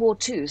 and World War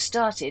II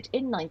started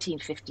in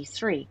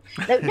 1953.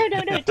 No,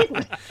 it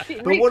didn't.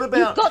 But what about...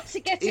 You've got to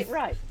get it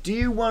right. Do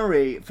you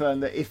worry, Fern,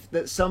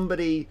 that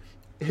somebody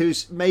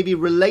who's maybe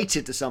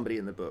related to somebody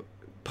in the book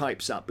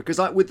pipes up? Because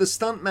with the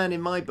stuntman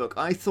in my book,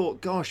 I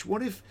thought, gosh,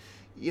 what if,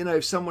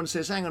 if someone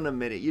says, hang on a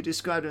minute, you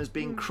described him as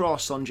being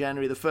cross on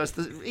January the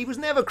 1st. He was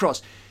never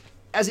cross.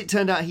 As it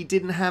turned out, he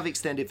didn't have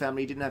extended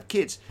family, he didn't have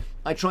kids.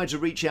 I tried to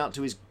reach out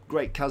to his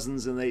great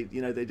cousins and I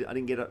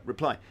didn't get a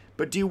reply.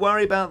 But do you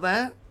worry about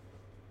that?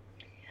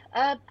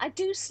 I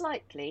do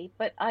slightly,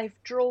 but I've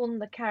drawn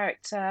the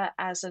character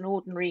as an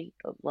ordinary,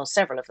 well,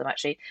 several of them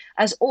actually,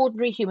 as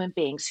ordinary human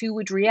beings who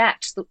would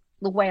react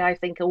the way I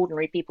think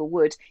ordinary people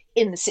would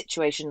in the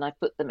situation I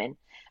put them in.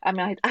 I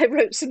mean, I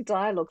wrote some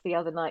dialogue the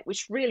other night,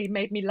 which really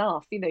made me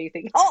laugh. You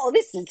think, oh,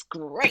 this is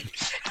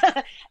great.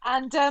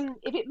 And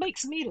if it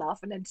makes me laugh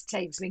and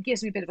entertains me and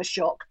gives me a bit of a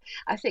shock,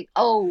 I think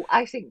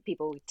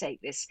people would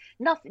take this.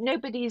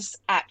 Nobody's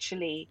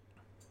actually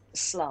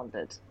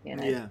slandered,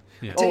 Yeah.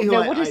 Or,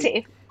 no, what is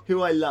it?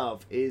 Who I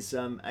love is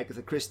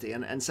Agatha Christie,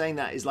 and saying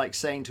that is like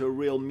saying to a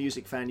real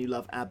music fan you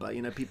love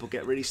ABBA. People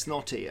get really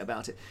snotty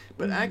about it.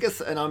 But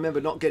Agatha, and I remember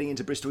not getting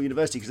into Bristol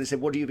University because they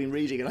said, "What have you been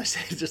reading?" And I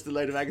said, "Just a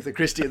load of Agatha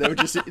Christie." And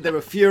they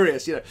were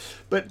furious,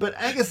 But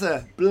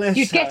Agatha, bless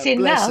You'd her, get in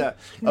bless now. her.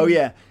 Oh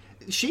yeah,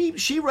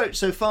 she wrote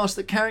so fast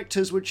that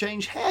characters would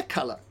change hair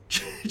colour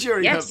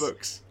during her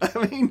books.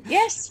 I mean,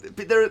 yes,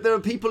 there are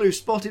people who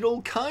spotted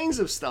all kinds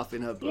of stuff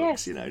in her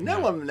books. Yes. No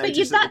one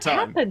noticed at the time.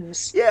 That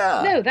happens.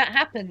 Yeah, no, that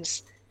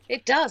happens.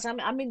 It does.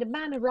 I mean, the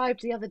man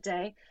arrived the other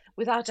day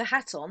without a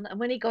hat on, and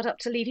when he got up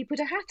to leave, he put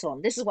a hat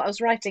on. This is what I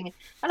was writing,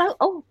 and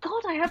oh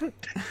God, I haven't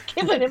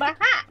given him a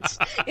hat,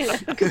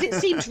 because it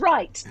seems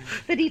right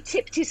that he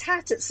tipped his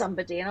hat at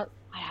somebody, and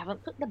I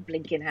haven't put the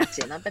blinking hat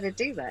in. I better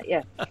do that.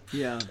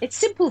 Yeah. It's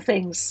simple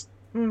things.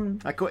 In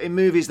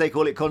movies they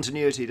call it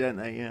continuity, don't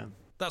they? Yeah.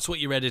 That's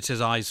what your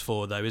editor's eyes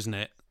for, though, isn't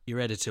it?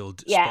 Your editor will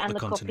spot the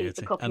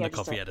continuity. And the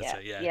copy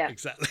editor. Yeah,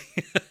 exactly.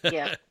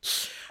 Yeah.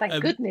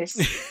 Thank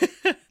goodness.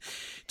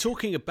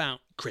 Talking about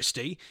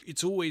Christie,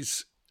 it's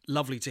always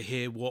lovely to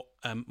hear what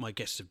my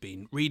guests have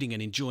been reading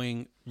and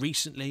enjoying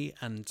recently,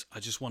 and I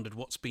just wondered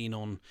what's been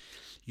on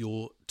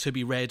your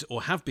to-be-read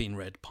or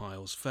have-been-read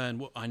piles.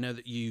 Fern, I know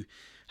that you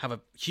have a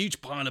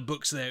huge pile of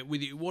books there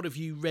with you. What have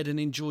you read and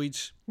enjoyed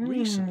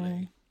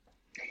recently?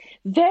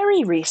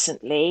 Very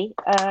recently,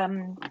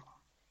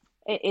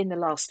 in the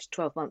last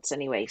 12 months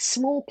anyway,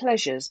 Small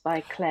Pleasures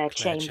by Claire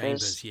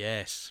Chambers.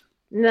 Yes.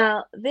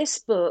 Now, this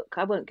book,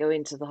 I won't go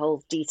into the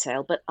whole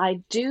detail, but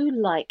I do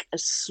like a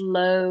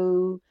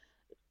slow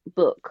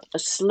book, a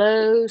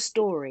slow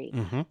story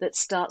that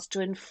starts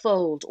to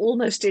unfold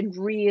almost in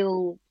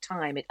real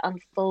time. It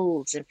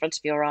unfolds in front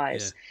of your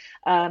eyes.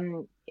 Yeah.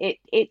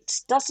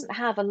 It doesn't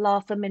have a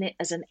laugh a minute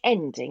as an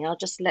ending. I'll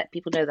just let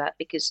people know that,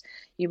 because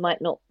you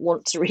might not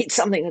want to read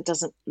something that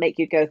doesn't make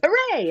you go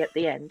hooray at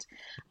the end.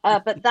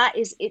 But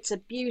it's a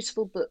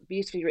beautiful book,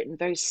 beautifully written,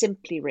 very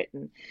simply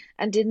written.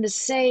 And in the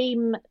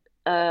same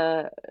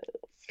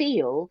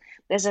feel,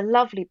 there's a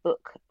lovely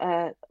book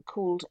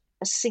called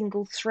A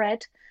Single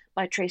Thread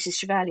by Tracy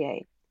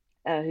Chevalier,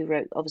 who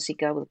wrote, obviously,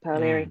 Girl with a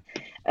Pearl Earring.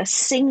 A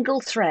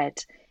Single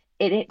Thread.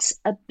 It's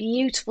a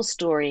beautiful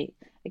story,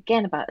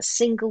 again, about a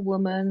single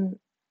woman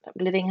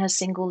living her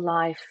single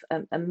life,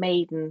 a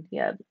maiden,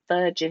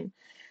 virgin,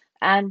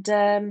 and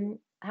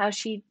how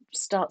she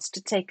starts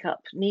to take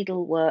up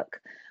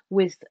needlework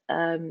with,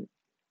 let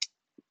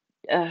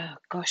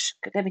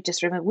me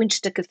just remember,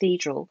 Winchester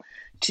Cathedral,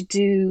 to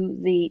do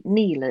the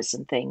kneelers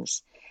and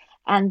things.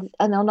 And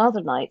on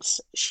other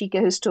nights, she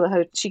goes to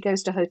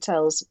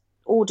hotels,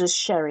 orders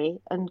sherry,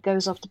 and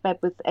goes off to bed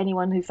with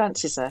anyone who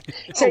fancies her.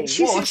 So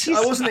what?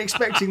 I wasn't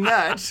expecting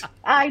that.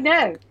 I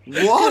know.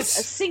 What?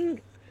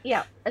 Single.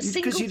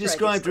 Because you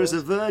described her as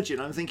a virgin,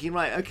 I'm thinking,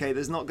 right, okay,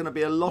 there's not going to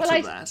be a lot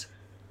of that.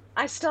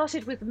 I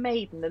started with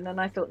maiden, and then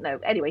I thought, no.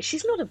 Anyway,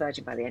 she's not a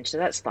virgin by the end, so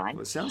that's fine.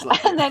 Well, it sounds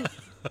like and then,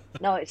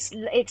 no, it's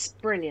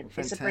brilliant. Fantastic.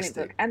 It's a brilliant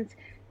book. And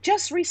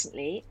just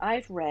recently,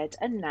 I've read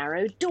A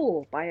Narrow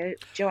Door by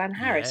Joanne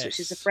Harris, which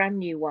is a brand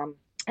new one.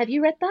 Have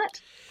you read that?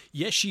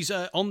 Yes, she's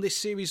on this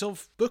series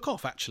of Book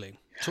Off, actually,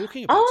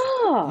 talking about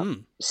it.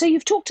 So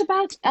you've talked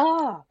about...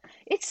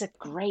 it's a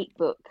great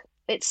book.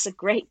 It's a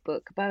great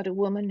book about a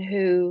woman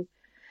who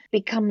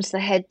becomes the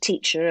head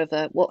teacher of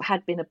what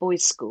had been a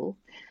boys' school.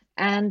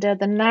 And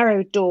The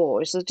Narrow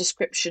Door is a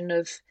description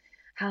of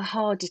how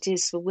hard it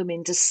is for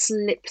women to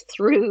slip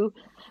through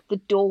the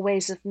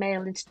doorways of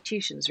male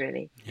institutions,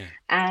 really. Yeah.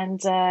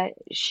 And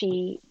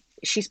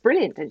she's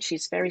brilliant, and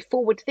she's very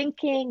forward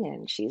thinking,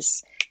 and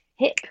she's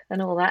hip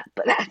and all that,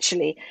 but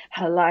actually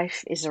her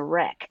life is a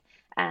wreck.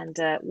 And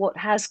what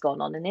has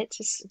gone on in it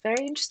is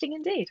very interesting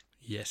indeed.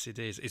 Yes, it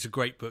is. It's a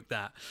great book,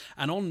 that.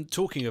 And on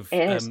talking of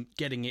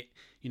getting it,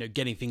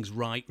 getting things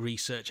right,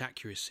 research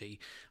accuracy,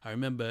 I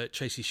remember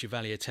Tracy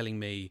Chevalier telling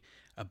me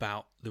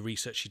about the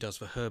research she does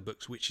for her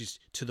books, which is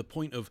to the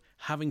point of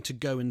having to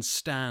go and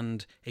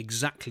stand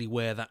exactly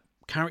where that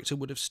character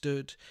would have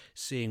stood,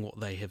 seeing what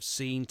they have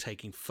seen,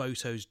 taking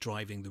photos,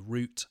 driving the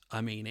route.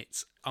 I mean,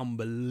 it's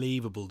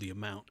unbelievable the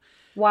amount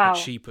that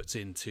she puts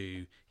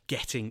into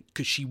getting,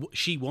 because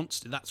she wants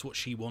to, that's what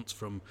she wants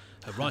from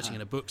her writing in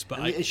her books.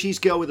 But she's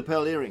Girl with the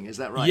Pearl Earring, is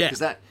that right? Yeah.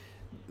 Because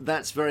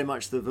that's very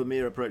much the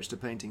Vermeer approach to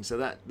painting, so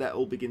that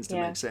all begins to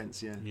make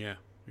sense. Yeah.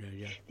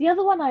 The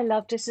other one I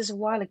loved, this is a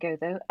while ago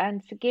though,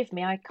 and forgive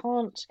me, I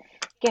can't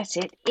get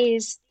it,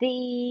 is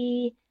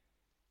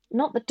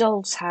not the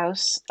Doll's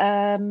House.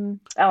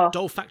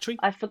 Doll Factory?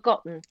 I've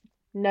forgotten.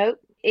 No,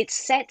 it's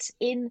set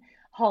in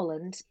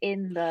Holland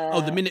in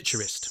the The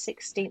Miniaturist.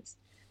 16th.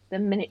 The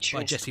Miniaturist.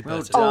 By Jessie Well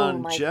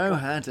Burton. done, Joe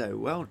Haddo.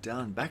 Well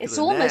done. Back It's of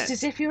the net. almost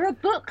as if you're a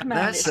bookman.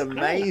 That's It's great.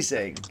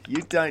 amazing.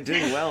 You don't do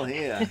well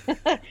here.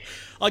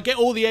 I get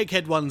all the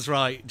Egghead ones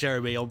right,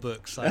 Jeremy, on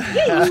books.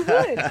 Yeah, you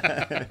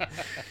would.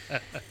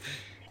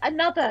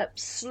 Another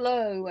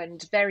slow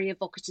and very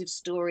evocative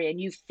story,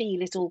 and you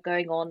feel it all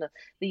going on.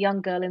 The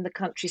young girl in the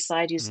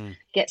countryside who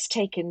gets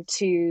taken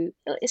to,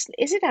 is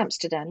it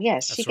Amsterdam?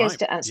 Yes, That's she goes right.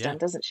 to Amsterdam, Yeah.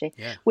 doesn't she?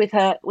 Yeah. With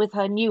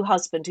her new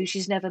husband, who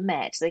she's never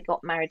met. They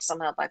got married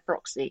somehow by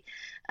proxy,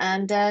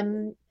 and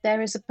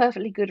there is a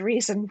perfectly good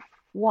reason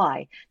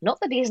why. Not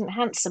that he isn't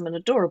handsome and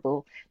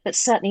adorable, but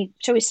certainly,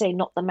 shall we say,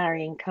 not the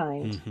marrying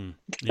kind. Mm-hmm.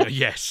 Yeah,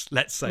 yes,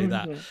 let's say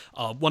that.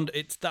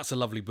 That's a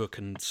lovely book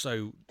and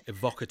so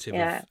evocative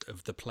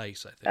of the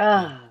place, I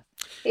think.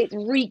 It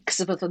reeks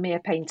of a Vermeer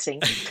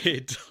painting.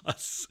 It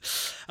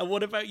does. And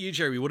what about you,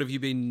 Jeremy? What have you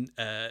been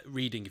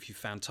reading, if you've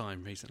found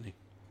time recently?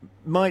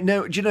 My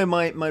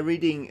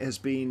reading has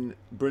been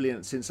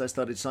brilliant since I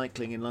started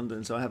cycling in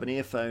London. So I have an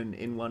earphone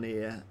in one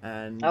ear,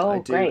 and I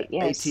do great,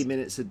 yes. 80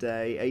 minutes a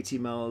day, 80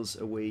 miles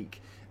a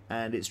week,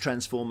 and it's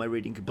transformed my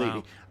reading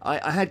completely. Wow.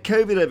 I had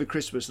COVID over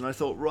Christmas, and I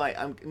thought, right,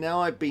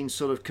 now I've been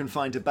sort of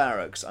confined to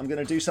barracks. I'm going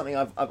to do something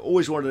I've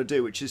always wanted to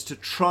do, which is to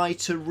try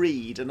to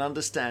read and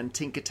understand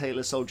Tinker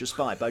Tailor Soldier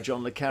Spy by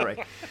John le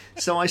Carré.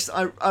 So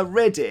I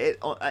read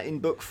it in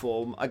book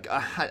form.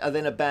 I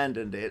then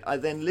abandoned it. I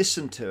then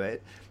listened to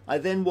it. I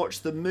then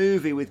watched the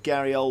movie with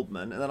Gary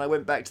Oldman, and then I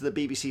went back to the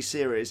BBC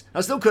series.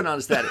 I still couldn't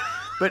understand it,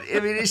 but I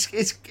mean, it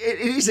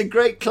is a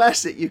great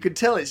classic. You can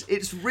tell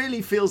it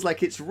really feels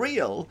like it's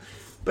real,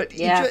 but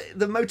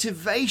the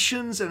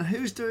motivations and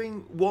who's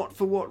doing what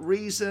for what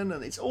reason,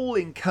 and it's all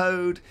in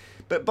code.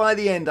 But by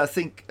the end, I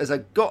think as I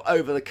got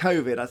over the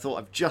COVID, I thought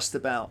I've just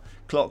about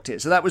clocked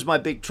it. So that was my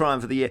big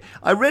triumph of the year.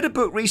 I read a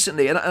book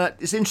recently, and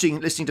it's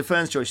interesting listening to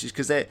Fern's choices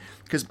because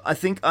I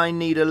think I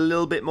need a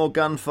little bit more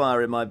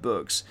gunfire in my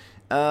books.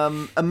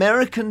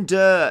 American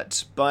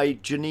Dirt by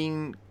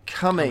Janine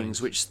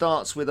Cummings, which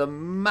starts with a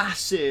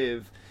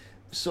massive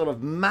sort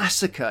of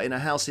massacre in a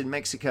house in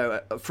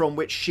Mexico, from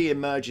which she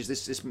emerges,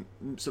 this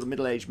sort of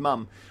middle-aged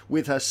mum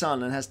with her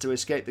son, and has to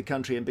escape the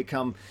country and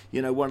become,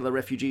 one of the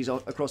refugees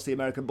across the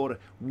American border.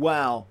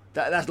 Wow,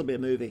 that'll be a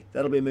movie.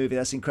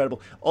 That's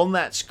incredible. On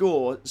that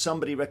score,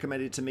 somebody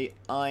recommended to me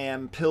I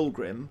Am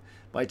Pilgrim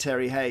by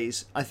Terry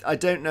Hayes. I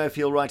don't know if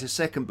he'll write a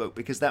second book,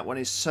 because that one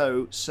is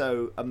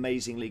so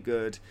amazingly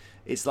good.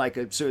 It's like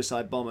a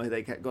suicide bomber who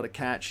they got to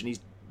catch, and he's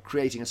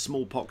creating a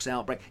smallpox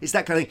outbreak. It's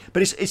that kind of thing.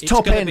 But it's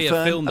top end,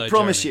 Fern. Film, though, I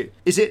promise you.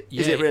 Is it?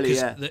 Yeah, is it really?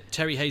 Yeah.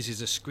 Terry Hayes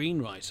is a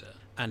screenwriter,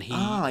 and he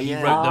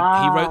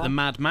wrote the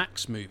Mad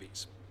Max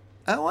movies.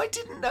 Oh, I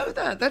didn't know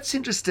that. That's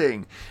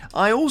interesting.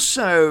 I'm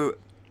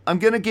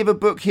going to give a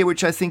book here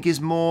which I think is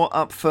more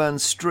up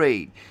Fern's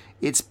street.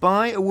 It's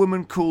by a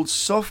woman called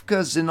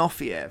Sofka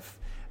Zinofiev,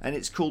 and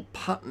it's called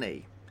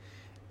Putney.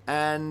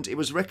 And it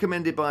was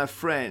recommended by a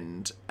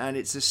friend, and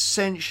it's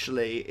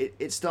essentially,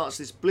 it starts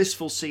this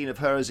blissful scene of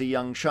her as a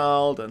young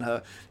child, and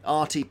her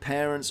arty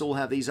parents all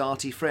have these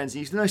arty friends,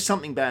 and you know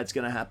something bad's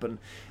going to happen.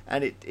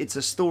 And it's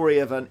a story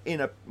of an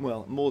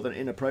more than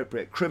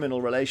inappropriate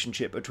criminal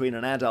relationship between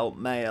an adult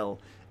male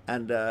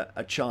and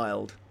a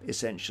child,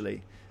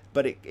 essentially.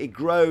 But it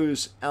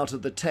grows out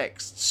of the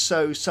text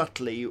so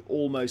subtly you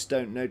almost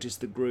don't notice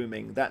the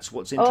grooming. That's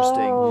what's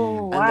interesting.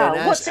 Oh, and wow.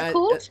 then What's it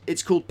called?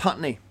 It's called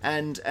Putney.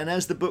 And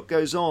as the book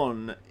goes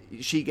on,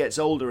 she gets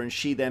older and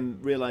she then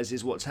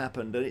realises what's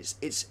happened. And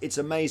it's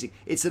amazing.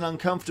 It's an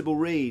uncomfortable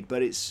read,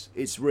 but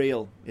it's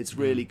real. It's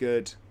really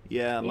good.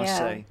 Yeah, I must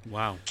say.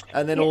 Wow.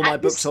 And then all my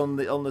books on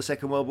the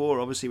Second World War,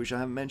 obviously, which I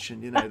haven't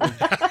mentioned, you know.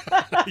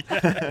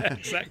 Yeah,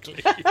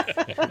 exactly.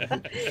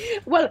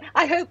 Well,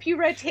 I hope you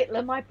read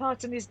Hitler, My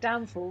Part in His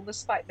Downfall, The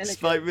Spike Milligan.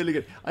 Spike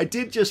Milligan. I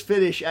did just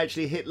finish,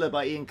 actually, Hitler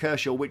by Ian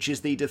Kershaw, which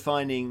is the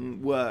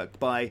defining work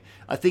by,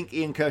 I think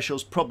Ian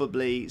Kershaw's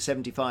probably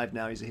 75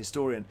 now, he's a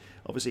historian,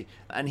 obviously,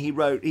 and he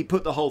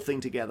put the whole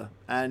thing together.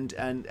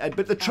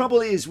 But the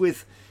trouble is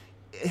with...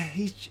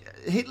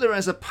 Hitler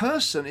as a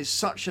person is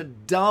such a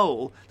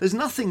dull. There's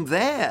nothing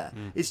there.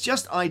 It's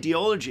just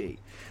ideology,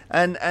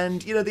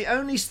 and you know the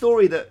only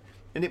story that,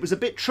 and it was a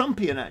bit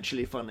Trumpian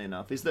actually, funnily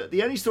enough, is that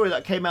the only story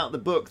that came out of the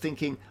book,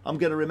 thinking I'm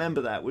going to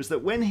remember that, was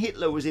that when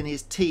Hitler was in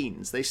his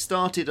teens, they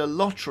started a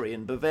lottery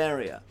in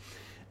Bavaria,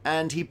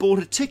 and he bought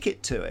a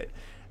ticket to it.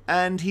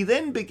 And he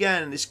then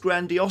began this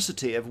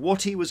grandiosity of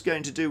what he was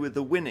going to do with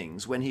the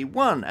winnings when he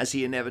won, as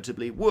he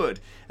inevitably would.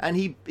 And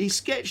he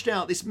sketched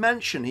out this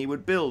mansion he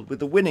would build with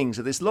the winnings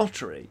of this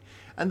lottery.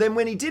 And then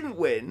when he didn't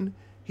win,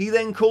 he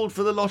then called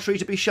for the lottery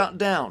to be shut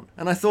down.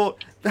 And I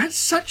thought, that's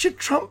such a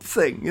Trump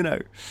thing, you know.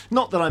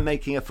 Not that I'm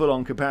making a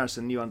full-on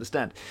comparison, you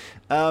understand.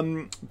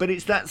 But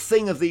it's that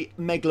thing of the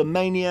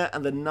megalomania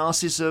and the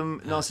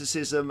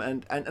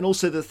narcissism and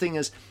also the thing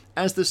as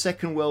the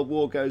Second World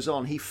War goes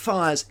on, he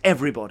fires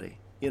everybody.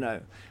 You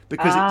know,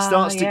 because it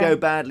starts to go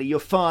badly.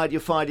 You're fired.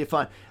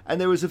 And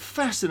there was a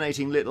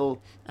fascinating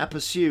little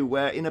aperçu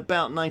where in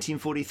about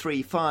 1943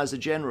 he fires a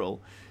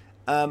general,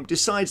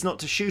 decides not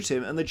to shoot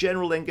him, and the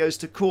general then goes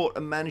to court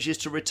and manages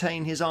to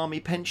retain his army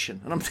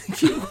pension. And I'm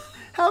thinking,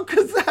 how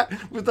could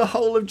that, with the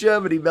whole of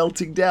Germany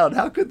melting down,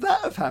 how could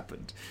that have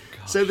happened?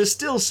 So there's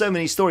still so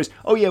many stories.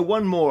 Oh yeah,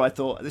 one more. I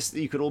thought this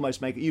you could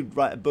almost make it. You'd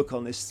write a book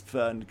on this,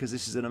 Fern, because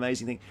this is an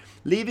amazing thing.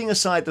 Leaving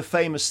aside the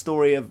famous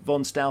story of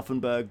von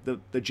Stauffenberg,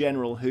 the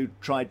general who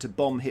tried to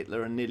bomb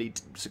Hitler and nearly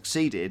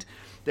succeeded,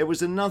 there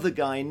was another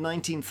guy in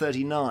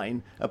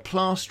 1939, a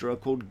plasterer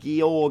called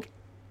Georg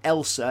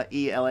Elser,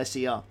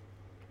 E-L-S-E-R,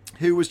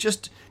 who was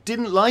just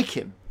didn't like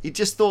him. He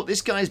just thought,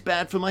 this guy's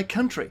bad for my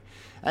country,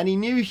 and he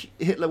knew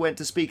Hitler went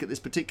to speak at this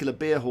particular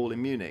beer hall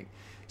in Munich,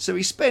 so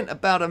he spent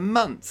about a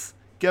month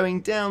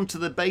going down to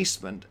the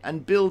basement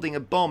and building a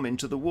bomb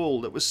into the wall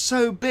that was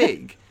so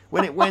big,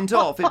 when it went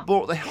off, it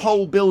brought the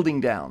whole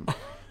building down.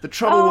 The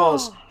trouble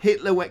was,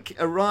 Hitler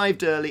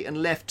arrived early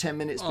and left 10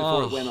 minutes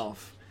before it went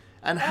off.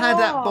 And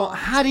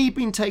had he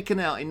been taken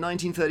out in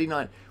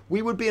 1939,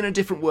 we would be in a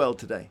different world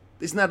today.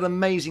 Isn't that an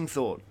amazing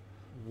thought?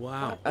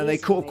 Wow. And they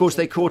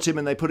caught him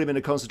and they put him in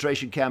a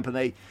concentration camp, and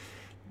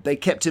they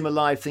kept him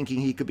alive,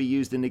 thinking he could be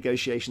used in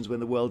negotiations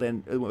when the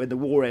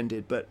war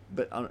ended. But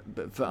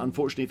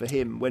unfortunately for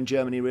him, when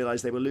Germany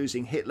realised they were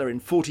losing, Hitler in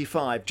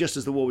 1945, just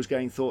as the war was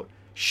going, thought,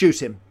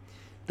 shoot him.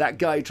 That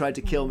guy who tried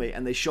to kill me,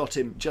 and they shot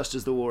him just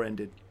as the war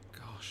ended.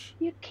 Gosh.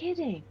 You're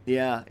kidding.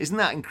 Yeah, isn't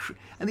that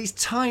and these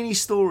tiny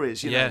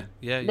stories, you know?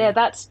 Yeah,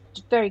 that's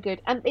very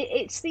good. And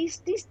it's these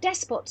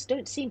despots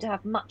don't seem to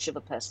have much of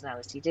a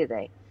personality, do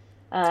they?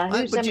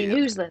 Who's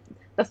the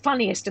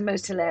funniest and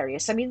most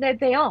hilarious? I mean,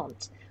 they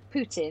aren't.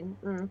 Putin,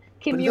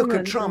 Kim Jong-un. Look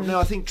at Trump. No,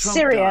 I think Trump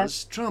Syria.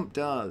 does. Trump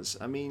does.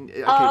 I mean,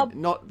 okay,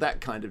 not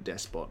that kind of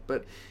despot,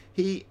 but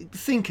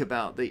think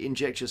about the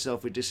inject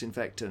yourself with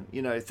disinfectant.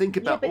 You know, think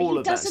about all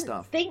of that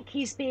stuff.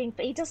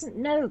 He doesn't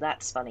know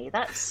that's funny.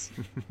 That's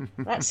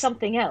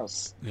something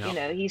else. Yeah. You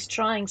know, he's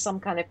trying some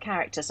kind of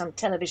character, some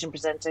television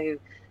presenter who,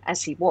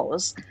 as he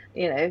was,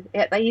 you know,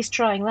 he's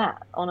trying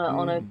that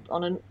on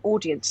an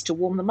audience to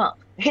warm them up.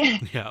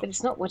 Yeah. But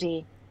it's not what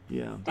he.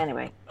 Yeah.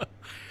 Anyway.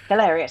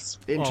 Hilarious.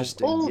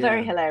 Interesting. All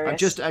very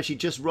hilarious. I'm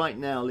just right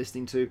now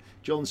listening to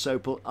John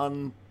Sopel,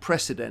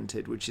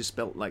 Unprecedented, which is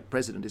spelt like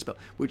president is spelt,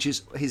 which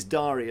is his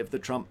diary of the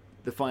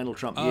final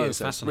Trump years.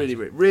 So it's really,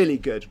 really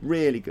good.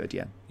 Really good,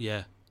 yeah.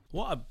 Yeah.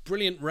 What a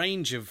brilliant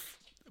range of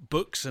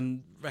books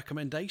and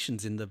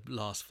recommendations in the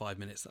last 5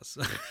 minutes.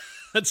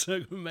 That's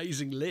an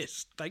amazing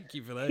list. Thank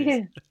you for those.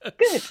 Yeah.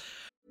 Good.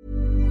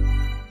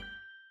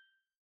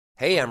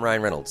 Hey, I'm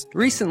Ryan Reynolds.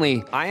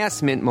 Recently, I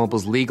asked Mint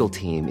Mobile's legal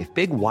team if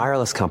big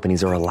wireless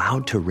companies are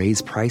allowed to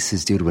raise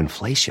prices due to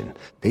inflation.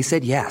 They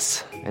said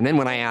yes. And then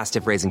when I asked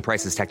if raising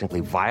prices technically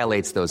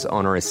violates those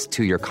onerous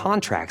 2-year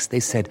contracts, they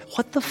said,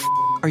 what the f***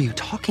 are you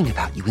talking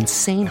about, you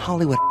insane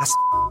Hollywood ass f-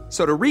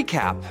 So to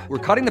recap, we're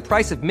cutting the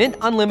price of Mint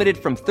Unlimited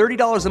from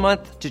 $30 a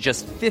month to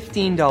just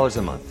 $15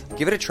 a month.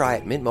 Give it a try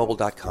at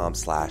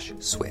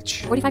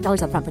mintmobile.com/switch.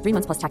 $45 up front for 3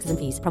 months plus taxes and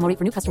fees. Promo rate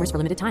for new customers for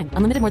limited time.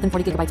 Unlimited more than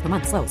 40 gigabytes per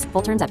month. Slows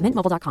full terms at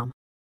mintmobile.com.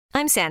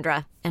 I'm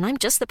Sandra, and I'm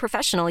just the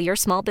professional your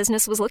small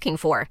business was looking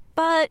for.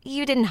 But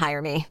you didn't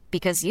hire me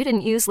because you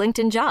didn't use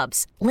LinkedIn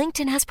Jobs.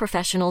 LinkedIn has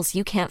professionals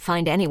you can't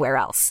find anywhere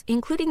else,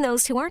 including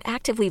those who aren't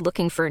actively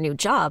looking for a new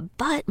job,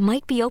 but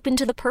might be open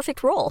to the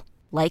perfect role,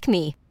 like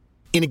me.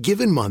 In a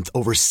given month,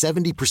 over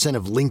 70%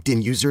 of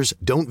LinkedIn users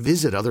don't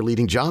visit other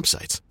leading job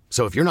sites.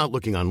 So if you're not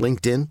looking on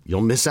LinkedIn,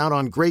 you'll miss out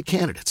on great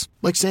candidates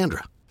like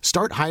Sandra.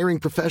 Start hiring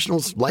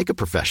professionals like a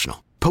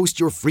professional. Post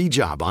your free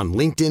job on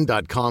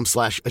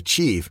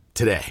linkedin.com/achieve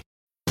today.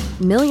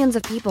 Millions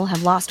of people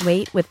have lost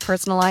weight with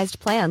personalized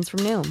plans from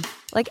Noom.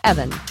 Like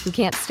Evan, who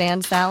can't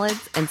stand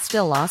salads and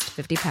still lost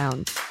 50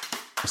 pounds.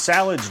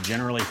 Salads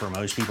generally for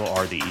most people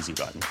are the easy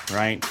button,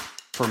 right?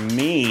 For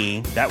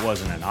me, that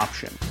wasn't an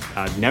option.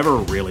 I never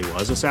really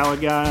was a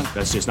salad guy.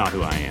 That's just not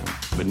who I am.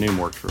 But Noom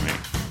worked for me.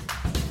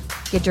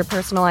 Get your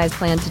personalized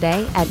plan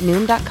today at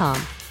Noom.com.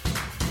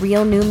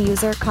 Real Noom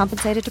user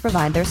compensated to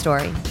provide their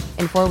story.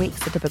 In 4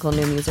 weeks, the typical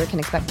Noom user can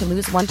expect to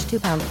lose 1 to 2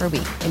 pounds per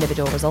week.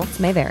 Individual results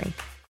may vary.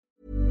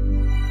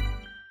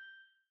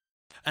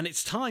 And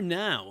it's time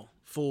now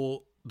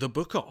for the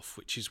Book Off,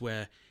 which is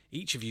where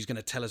each of you is going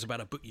to tell us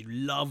about a book you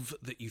love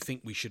that you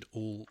think we should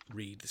all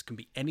read. This can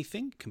be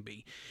anything. It can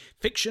be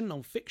fiction,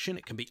 non-fiction.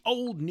 It can be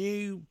old,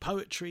 new,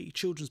 poetry,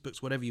 children's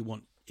books, whatever you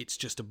want. It's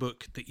just a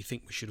book that you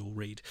think we should all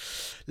read.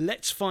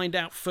 Let's find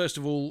out, first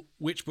of all,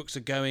 which books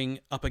are going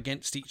up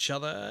against each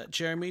other.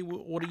 Jeremy,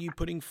 what are you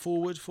putting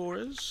forward for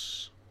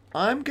us?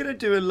 I'm going to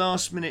do a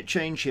last-minute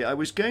change here. I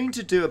was going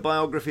to do a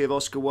biography of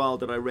Oscar Wilde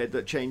that I read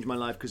that changed my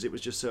life because it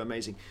was just so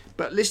amazing.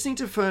 But listening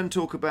to Fern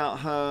talk about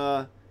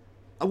her...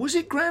 was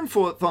it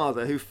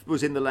grandfather who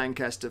was in the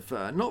Lancaster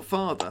Fern? Not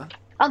father.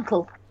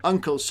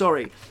 Uncle,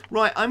 sorry.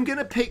 Right, I'm going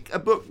to pick a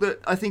book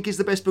that I think is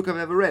the best book I've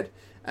ever read.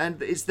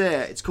 And it's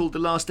there. It's called The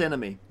Last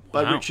Enemy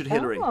by Richard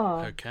Hillary. Oh.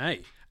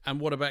 Okay. And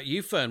what about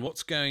you, Fern?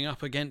 What's going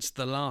up against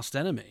The Last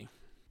Enemy?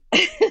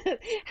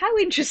 How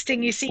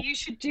interesting. You see, you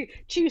should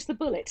choose the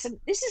bullets. And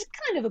this is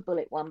kind of a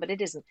bullet one, but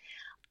it isn't.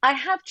 I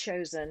have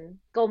chosen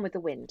Gone with the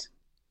Wind.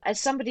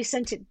 As somebody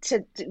sent it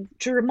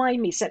to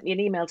remind me, sent me an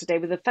email today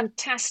with a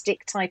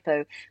fantastic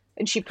typo.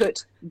 And she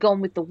put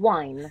Gone with the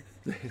Wine,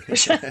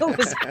 which I thought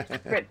was a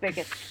bit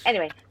bigger.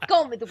 Anyway,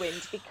 Gone with the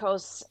Wind,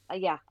 because,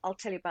 I'll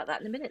tell you about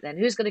that in a minute then.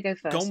 Who's going to go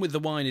first? Gone with the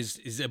Wine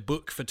is a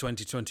book for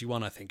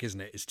 2021, I think,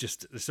 isn't it?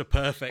 It's a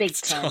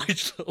perfect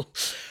title.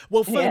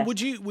 Well, Fern,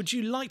 would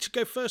you like to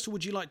go first, or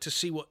would you like to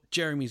see what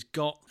Jeremy's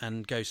got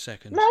and go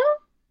second? No,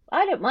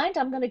 I don't mind.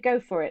 I'm going to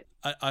go for it.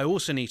 I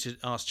also need to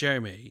ask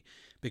Jeremy,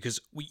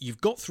 because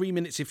you've got 3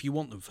 minutes if you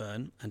want them,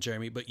 Fern and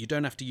Jeremy, but you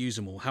don't have to use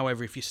them all.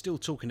 However, if you're still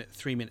talking at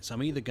 3 minutes,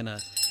 I'm either going to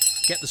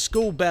get the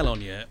school bell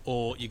on you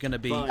or you're going to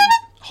be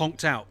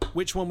honked out.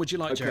 Which one would you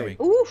like, Jeremy?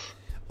 Oof.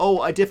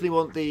 Oh, I definitely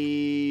want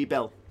the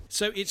bell.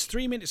 So it's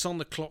 3 minutes on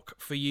the clock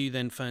for you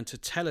then, Fern, to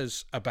tell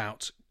us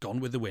about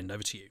Gone with the Wind.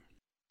 Over to you.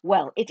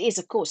 Well, it is,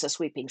 of course, a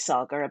sweeping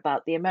saga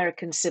about the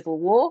American Civil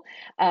War,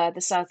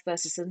 the South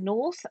versus the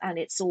North, and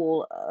it's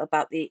all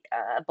about the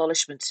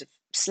abolishment of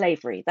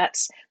slavery.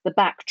 That's the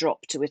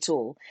backdrop to it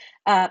all.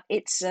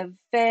 It's a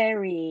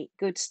very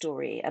good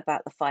story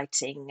about the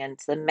fighting and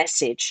the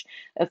message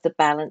of the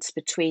balance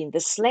between the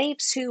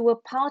slaves who were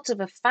part of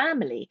a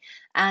family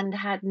and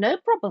had no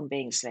problem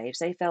being slaves.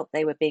 They felt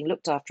they were being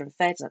looked after and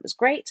fed, and that was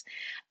great.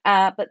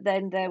 But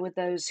then there were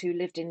those who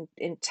lived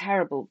in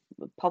terrible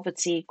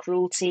poverty,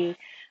 cruelty,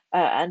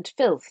 and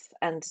filth,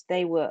 and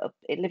they were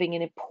living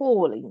in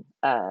appalling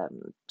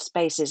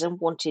spaces and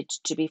wanted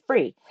to be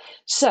free.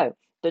 So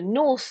the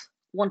North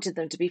wanted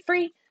them to be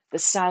free. The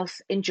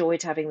South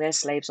enjoyed having their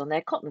slaves on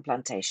their cotton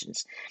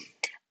plantations.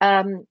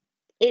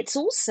 It's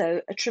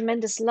also a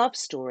tremendous love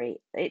story.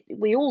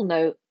 We all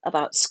know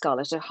about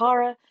Scarlett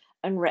O'Hara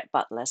and Rhett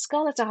Butler.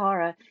 Scarlett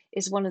O'Hara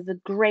is one of the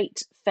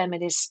great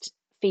feminist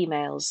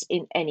females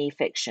in any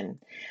fiction.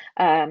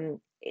 And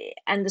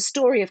the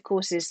story, of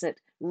course, is that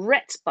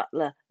Rhett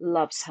Butler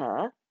loves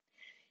her.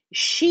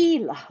 She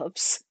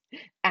loves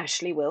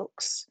Ashley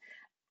Wilkes.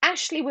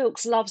 Ashley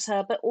Wilkes loves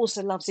her, but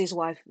also loves his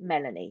wife,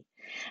 Melanie.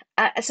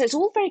 So it's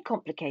all very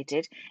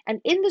complicated.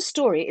 And in the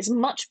story, it's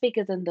much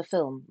bigger than the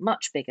film,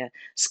 much bigger.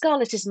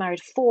 Scarlett is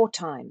married 4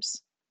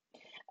 times.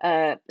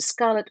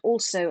 Scarlett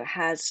also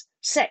has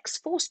sex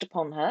forced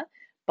upon her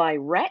by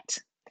Rhett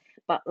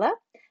Butler,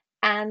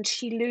 and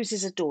she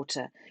loses a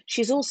daughter.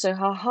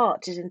 Her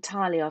heart is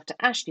entirely after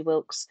Ashley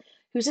Wilkes,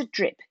 who's a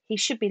drip. He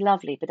should be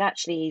lovely, but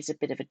actually he's a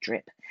bit of a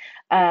drip.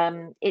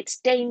 It's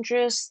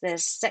dangerous.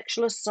 There's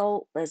sexual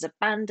assault. There's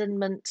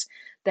abandonment.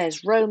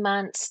 There's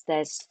romance.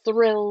 There's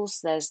thrills.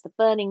 There's the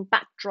burning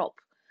backdrop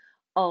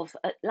of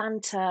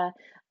Atlanta.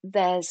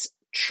 There's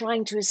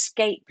trying to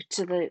escape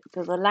to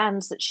the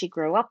lands that she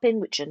grew up in,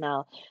 which are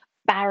now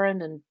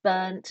barren and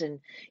burnt, and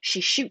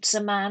she shoots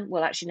a man.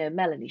 Well, actually, no,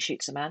 Melanie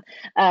shoots a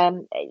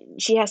man.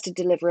 She has to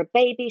deliver a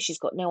baby. She's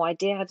got no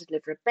idea how to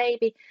deliver a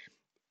baby.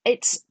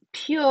 It's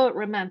pure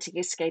romantic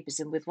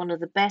escapism with one of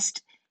the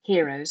best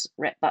heroes,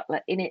 Rhett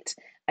Butler, in it,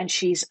 and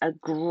she's a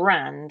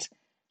grand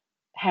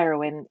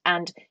heroine,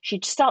 and she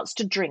starts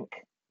to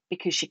drink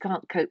because she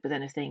can't cope with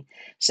anything.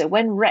 So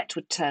when Rhett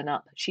would turn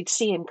up, she'd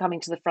see him coming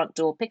to the front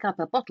door, pick up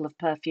a bottle of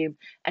perfume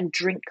and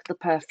drink the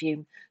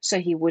perfume so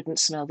he wouldn't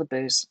smell the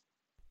booze.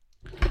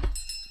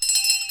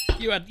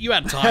 You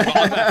had time.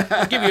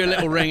 I'll give you a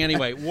little ring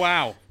anyway.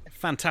 Wow.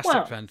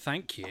 Fantastic, Fern.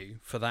 Thank you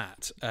for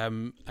that.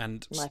 And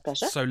my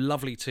pleasure. So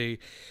lovely to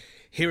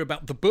hear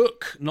about the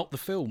book, not the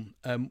film.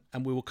 And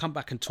we will come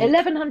back and talk.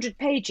 1,100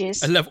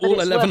 pages. All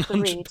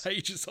 1,100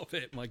 pages of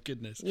it. My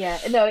goodness. Yeah,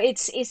 no,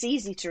 it's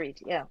easy to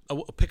read. Yeah.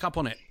 I'll pick up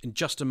on it in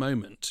just a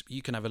moment.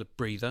 You can have a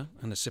breather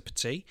and a sip of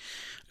tea,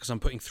 because I'm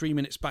putting 3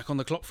 minutes back on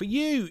the clock for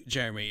you,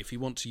 Jeremy, if you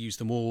want to use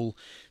them all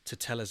to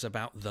tell us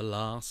about The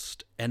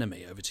Last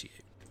Enemy. Over to you.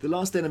 The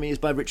Last Enemy is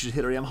by Richard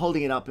Hillary. I'm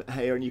holding it up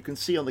here, and you can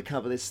see on the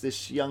cover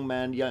this young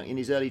man, in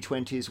his early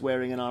 20s,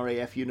 wearing an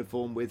RAF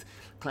uniform with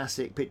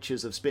classic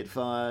pictures of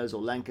Spitfires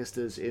or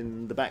Lancasters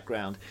in the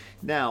background.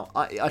 Now,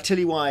 I tell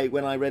you why,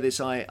 when I read this,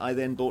 I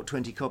then bought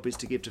 20 copies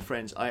to give to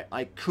friends.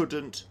 I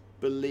couldn't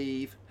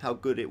believe how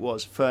good it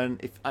was. Fern,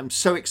 I'm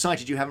so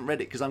excited you haven't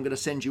read it, because I'm going to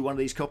send you one of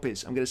these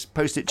copies. I'm going to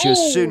post it to you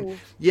soon.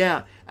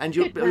 Yeah, and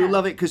you'll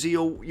love it because of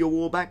your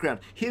war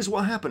background. Here's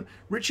what happened.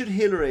 Richard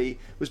Hillary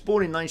was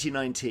born in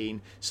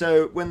 1919,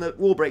 so when the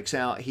war breaks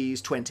out,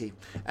 he's 20,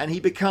 and he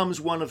becomes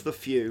one of the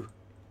few.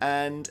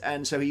 And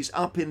so he's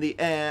up in the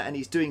air and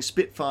he's doing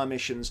Spitfire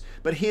missions.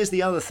 But here's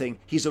the other thing,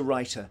 he's a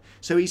writer.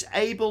 So he's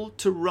able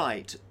to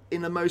write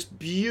in the most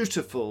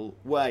beautiful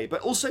way,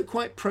 but also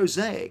quite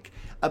prosaic,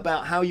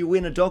 about how you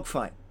win a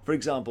dogfight, for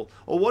example,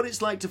 or what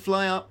it's like to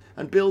fly up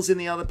and Bill's in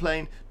the other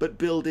plane, but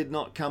Bill did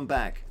not come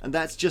back. And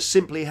that's just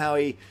simply how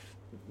he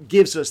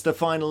gives us the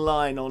final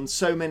line on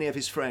so many of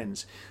his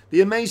friends.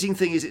 The amazing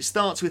thing is it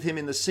starts with him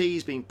in the sea.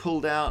 He's being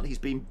pulled out, he's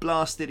been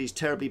blasted, he's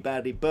terribly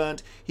badly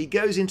burnt. He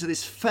goes into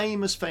this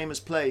famous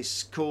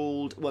place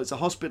called, well, it's a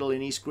hospital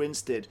in East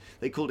Grinstead,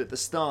 they called it the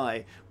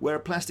Stye, where a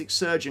plastic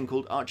surgeon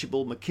called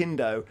Archibald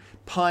McIndoe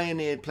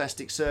pioneered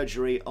plastic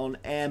surgery on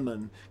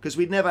airmen, because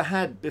we'd never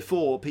had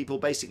before people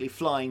basically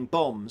flying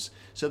bombs,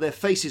 so their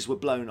faces were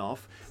blown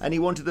off, and he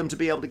wanted them to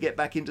be able to get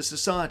back into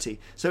society.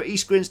 So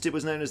East Grinstead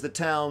was known as the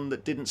town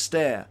that didn't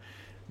stare.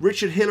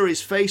 Richard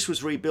Hillary's face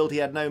was rebuilt. He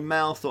had no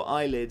mouth or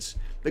eyelids.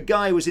 The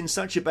guy was in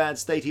such a bad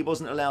state he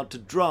wasn't allowed to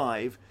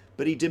drive,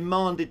 but he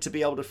demanded to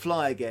be able to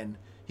fly again.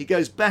 He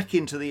goes back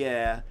into the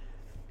air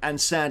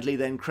and sadly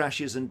then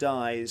crashes and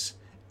dies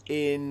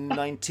in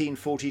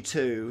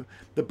 1942.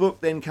 The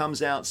book then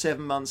comes out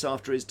 7 months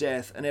after his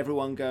death, and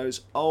everyone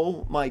goes,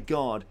 oh my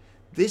God,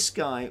 this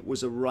guy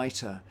was a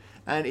writer.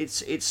 And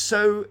it's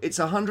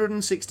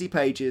 160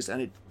 pages,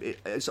 and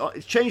it's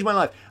changed my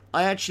life.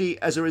 I actually,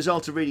 as a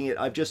result of reading it,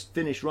 I've just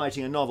finished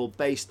writing a novel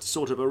based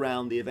sort of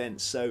around the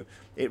events. So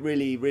it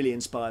really, really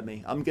inspired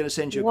me. I'm going to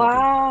send you a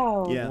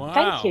copy. Yeah. Wow.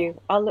 Thank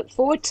you. I'll look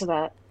forward to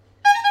that.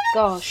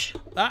 Gosh.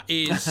 That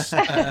is...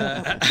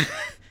 I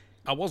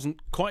wasn't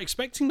quite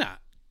expecting that,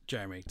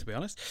 Jeremy, to be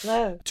honest.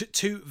 No.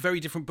 Two very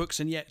different books,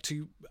 and yet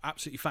two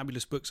absolutely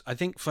fabulous books. I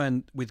think,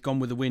 Fern, with Gone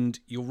with the Wind,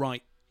 you're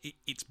right.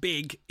 It's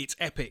big, it's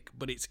epic,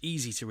 but it's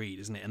easy to read,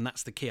 isn't it? And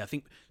that's the key. I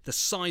think the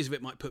size of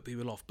it might put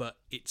people off, but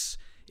it's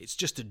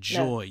just a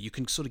joy. You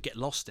can sort of get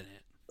lost in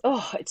it.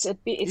 Oh,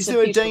 Is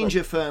there a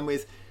danger, Fern,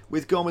 with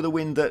Gone with the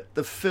Wind, that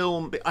the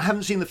film... I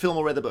haven't seen the film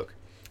or read the book.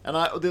 And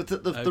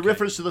the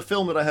reference to the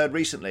film that I heard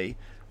recently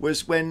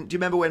was when... Do you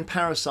remember when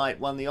Parasite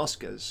won the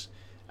Oscars?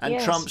 And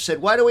yes. Trump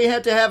said, why do we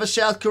have to have a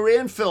South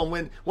Korean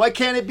film? Why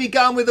can't it be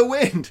Gone with the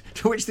Wind?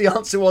 To which the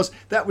answer was,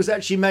 that was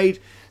actually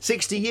made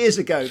 60 years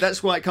ago.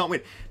 That's why it can't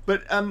win.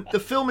 But the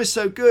film is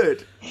so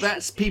good.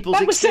 That's people's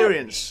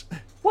experience.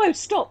 Whoa,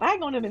 stop.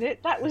 Hang on a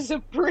minute. That was a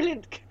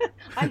brilliant...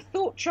 I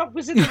thought Trump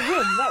was in the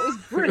room. That was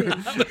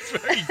brilliant. That was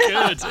very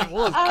good. It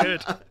was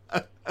good.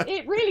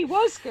 It really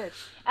was good.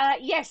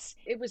 Yes,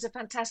 it was a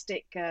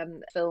fantastic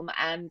film,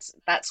 and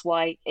that's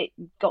why it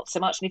got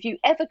so much. And if you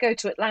ever go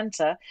to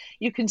Atlanta,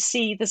 you can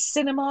see the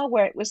cinema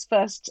where it was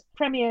first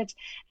premiered,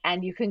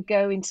 and you can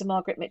go into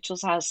Margaret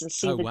Mitchell's house and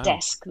see the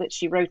desk that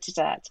she wrote it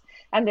at.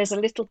 And there's a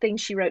little thing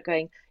she wrote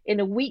going, in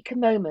a weak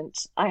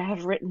moment, I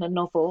have written a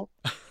novel.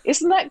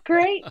 Isn't that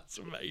great? That's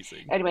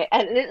amazing. Anyway,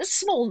 it's a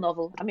small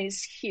novel. I mean,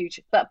 it's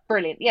huge, but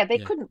brilliant. Yeah, they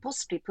couldn't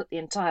possibly put the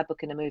entire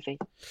book in a movie.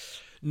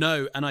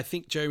 No, and I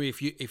think, Jeremy,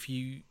 if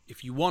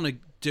you want to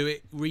do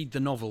it, read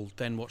the novel,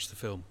 then watch the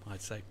film,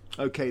 I'd say.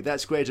 Okay,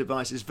 that's great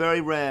advice. It's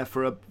very rare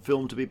for a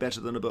film to be better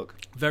than a book.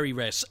 Very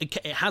rare.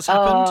 It has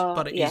happened,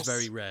 but it is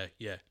very rare,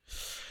 yeah.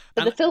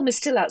 But the film is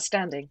still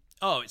outstanding.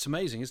 Oh, it's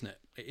amazing, isn't it?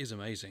 It is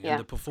amazing. Yeah. And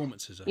the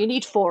performances are... You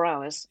need 4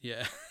 hours.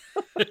 Yeah.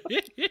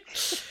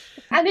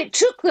 And it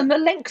took them the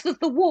length of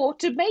the war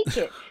to make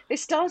it. They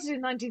started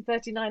in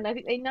 1939. I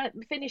think they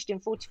finished in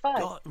 45.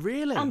 God,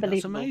 really?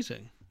 Unbelievable. That's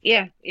amazing.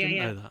 Yeah. Didn't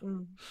know that.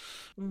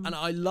 And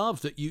I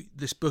love that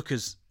this book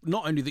is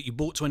not only that you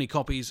bought 20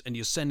 copies and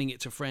you're sending it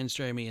to friends,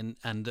 Jeremy,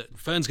 and that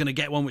Fern's going to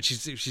get one, which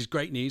is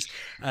great news.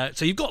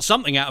 So you've got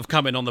something out of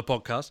coming on the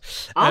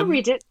podcast. I'll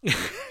read it.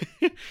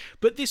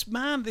 But this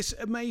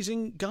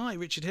amazing guy,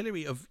 Richard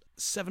Hillary, of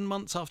 7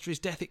 months after his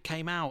death, it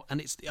came out,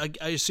 and it's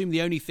I assume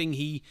the only thing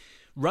he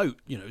wrote.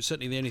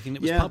 Certainly the only thing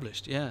that was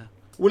published. Yeah.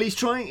 Well, he's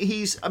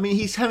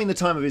having the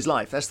time of his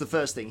life. That's the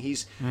first thing.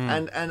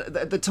 And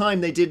at the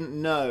time they didn't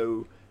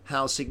know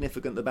how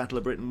significant the Battle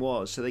of Britain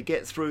was, so they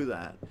get through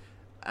that,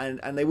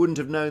 and they wouldn't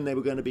have known they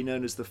were going to be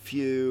known as the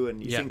few.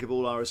 And you think of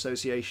all our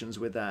associations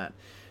with that.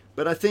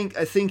 But I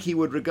think he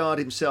would regard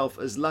himself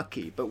as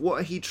lucky. But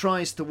what he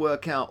tries to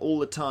work out all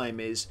the time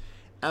is,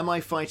 am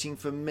I fighting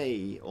for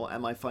me or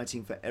am I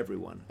fighting for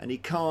everyone? And he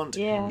can't,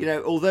 Yeah. you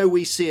know, although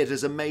we see it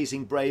as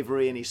amazing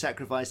bravery and he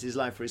sacrificed his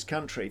life for his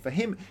country, for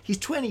him, he's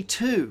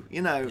 22,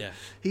 you know,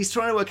 he's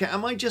trying to work out,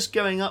 am I just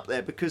going up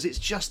there because it's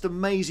just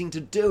amazing to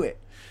do it?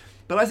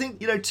 But I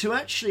think, you know, to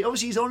actually,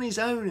 obviously he's on his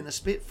own in the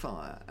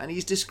Spitfire and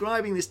he's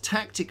describing this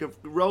tactic of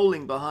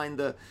rolling behind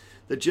the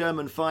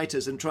German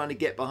fighters and trying to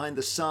get behind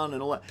the sun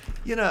and all that,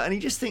 you know, and you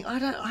just think, I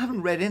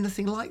haven't read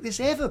anything like this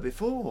ever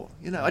before,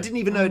 you know, I didn't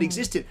even know it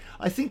existed.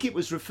 I think it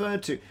was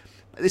referred to,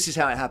 this is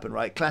how it happened,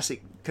 right?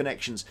 Classic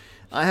connections.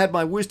 I had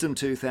my wisdom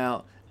tooth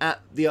out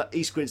at the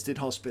East Grinstead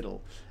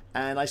Hospital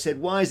and I said,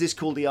 why is this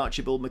called the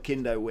Archibald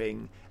McIndoe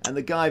wing? And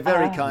the guy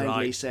very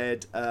kindly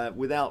said,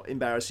 without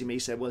embarrassing me,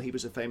 said, well, he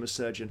was a famous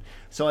surgeon.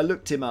 So I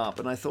looked him up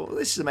and I thought, well,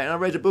 this is amazing. I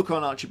read a book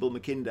on Archibald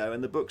McIndoe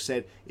and the book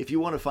said, if you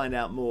want to find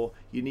out more,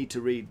 you need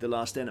to read The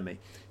Last Enemy.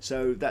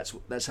 So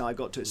that's how I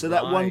got to it. So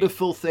that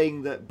wonderful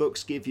thing that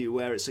books give you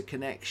where it's a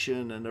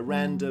connection and a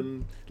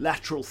random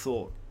lateral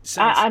thought.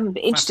 I'm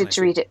interested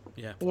to read it.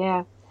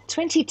 Yeah.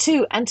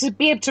 22 and to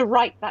be able to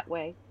write that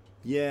way.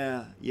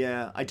 Yeah,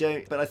 I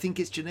don't, but I think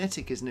it's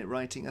genetic, isn't it,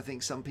 writing? I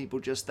think some people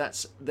just,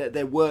 that's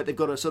their word, they've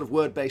got a sort of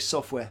word-based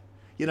software.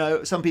 You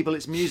know, some people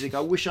it's music. I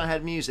wish I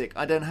had music.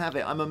 I don't have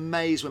it. I'm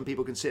amazed when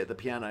people can sit at the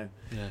piano.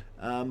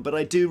 Yeah. But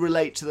I do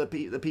relate to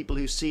the people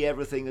who see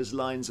everything as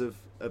lines of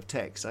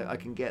text. I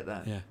can get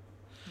that. Yeah.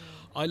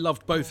 I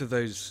loved both of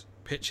those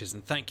pictures,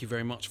 and thank you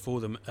very much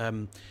for them.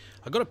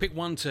 I've got to pick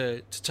one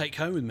to take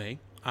home with me,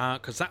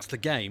 because that's the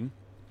game.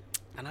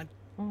 And I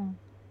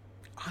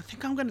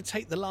think I'm going to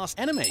take The Last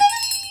Enemy.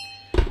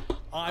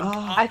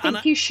 I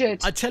think you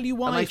should. I tell you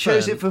why. And I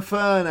chose it for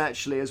Fern,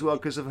 actually, as well,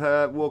 because of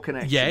her war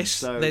connection. Yes,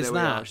 so there's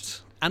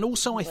that. And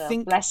also, I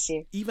think, bless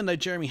you. Even though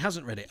Jeremy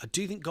hasn't read it, I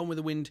do think Gone with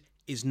the Wind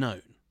is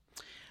known.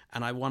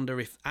 And I wonder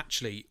if,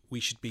 actually,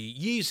 we should be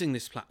using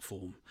this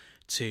platform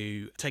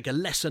to take a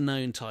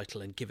lesser-known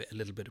title and give it a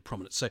little bit of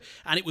prominence. So,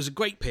 and it was a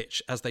great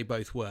pitch, as they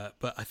both were,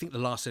 but I think The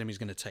Last Enemy is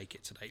going to take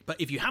it today. But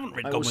if you haven't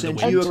read Gone with the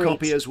Wind... I will send you a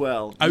copy as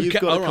well. Okay, You've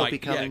got all a copy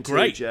right. coming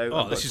Great. too, Joe.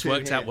 Oh, this has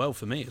worked out well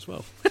for me as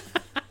well.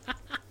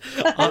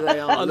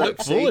 I look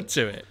forward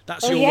to it.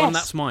 That's your one,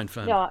 that's mine,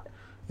 Fern.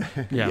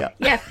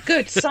 Yeah,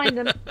 good. Sign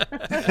them.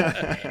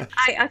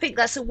 I think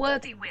that's a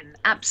worthy win.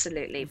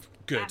 Absolutely.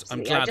 Good.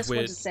 Absolutely. I'm glad we're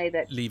want to say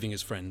that... leaving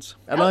as friends.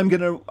 And I'm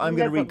gonna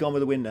read Gone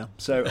with the Wind now.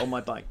 So on my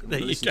bike. There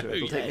you go.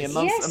 It'll take me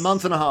a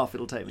month and a half.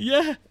 It'll take me.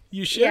 Yeah,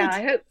 you should. Yeah,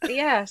 I hope.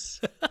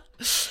 Yes.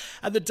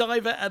 And The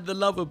Diver and the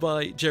Lover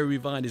by Jeremy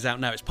Vine is out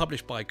now. It's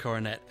published by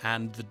Coronet,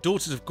 and The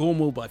Daughters of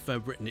Cornwall by Fern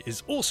Britton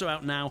is also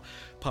out now,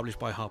 published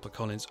by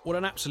HarperCollins. What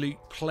an absolute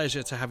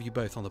pleasure to have you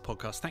both on the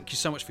podcast. Thank you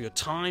so much for your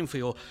time, for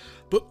your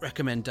book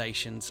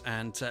recommendations,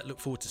 and look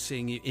forward to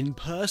seeing you in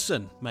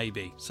person,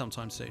 maybe,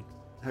 sometime soon.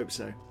 Hope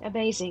so.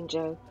 Amazing,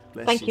 Joe.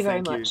 Bless Thank you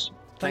very Thank much. You.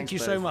 Thank you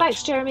both. so much.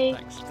 Thanks, Jeremy.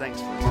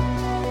 Thanks.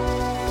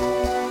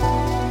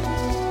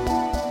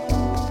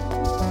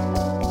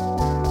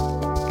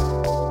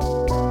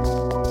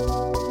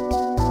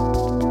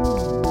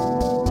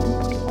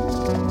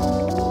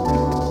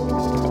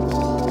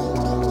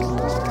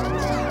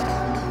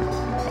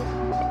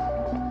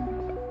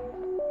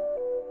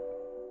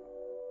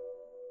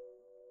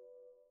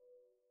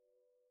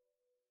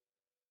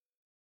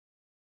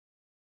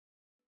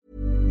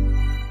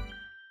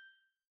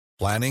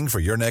 Planning for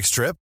your next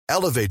trip?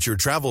 Elevate your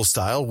travel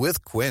style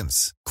with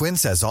Quince.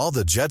 Quince has all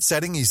the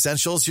jet-setting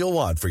essentials you'll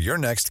want for your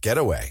next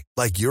getaway,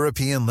 like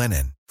European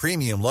linen,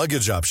 premium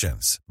luggage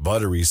options,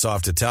 buttery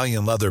soft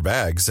Italian leather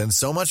bags, and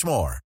so much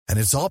more. And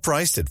it's all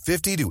priced at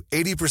 50 to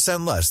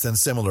 80% less than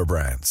similar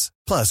brands.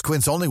 Plus,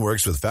 Quince only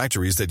works with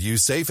factories that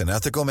use safe and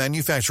ethical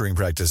manufacturing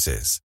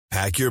practices.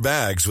 Pack your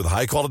bags with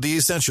high-quality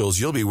essentials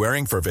you'll be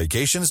wearing for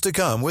vacations to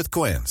come with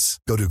Quince.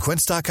 Go to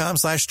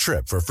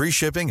quince.com/trip for free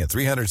shipping and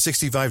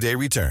 365-day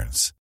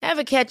returns.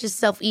 Ever catch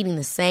yourself eating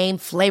the same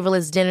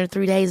flavorless dinner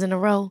 3 days in a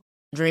row?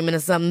 Dreaming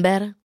of something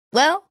better?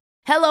 Well,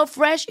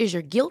 HelloFresh is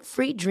your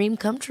guilt-free dream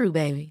come true,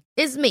 baby.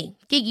 It's me,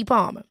 Keke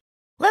Palmer.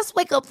 Let's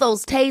wake up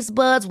those taste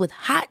buds with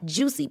hot,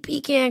 juicy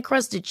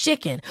pecan-crusted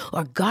chicken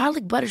or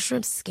garlic butter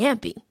shrimp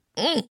scampi.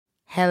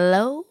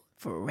 Hello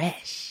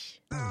Fresh.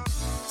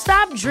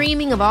 Stop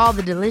dreaming of all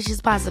the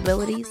delicious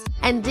possibilities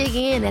and dig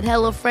in at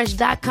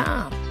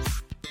HelloFresh.com.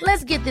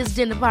 Let's get this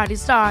dinner party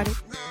started.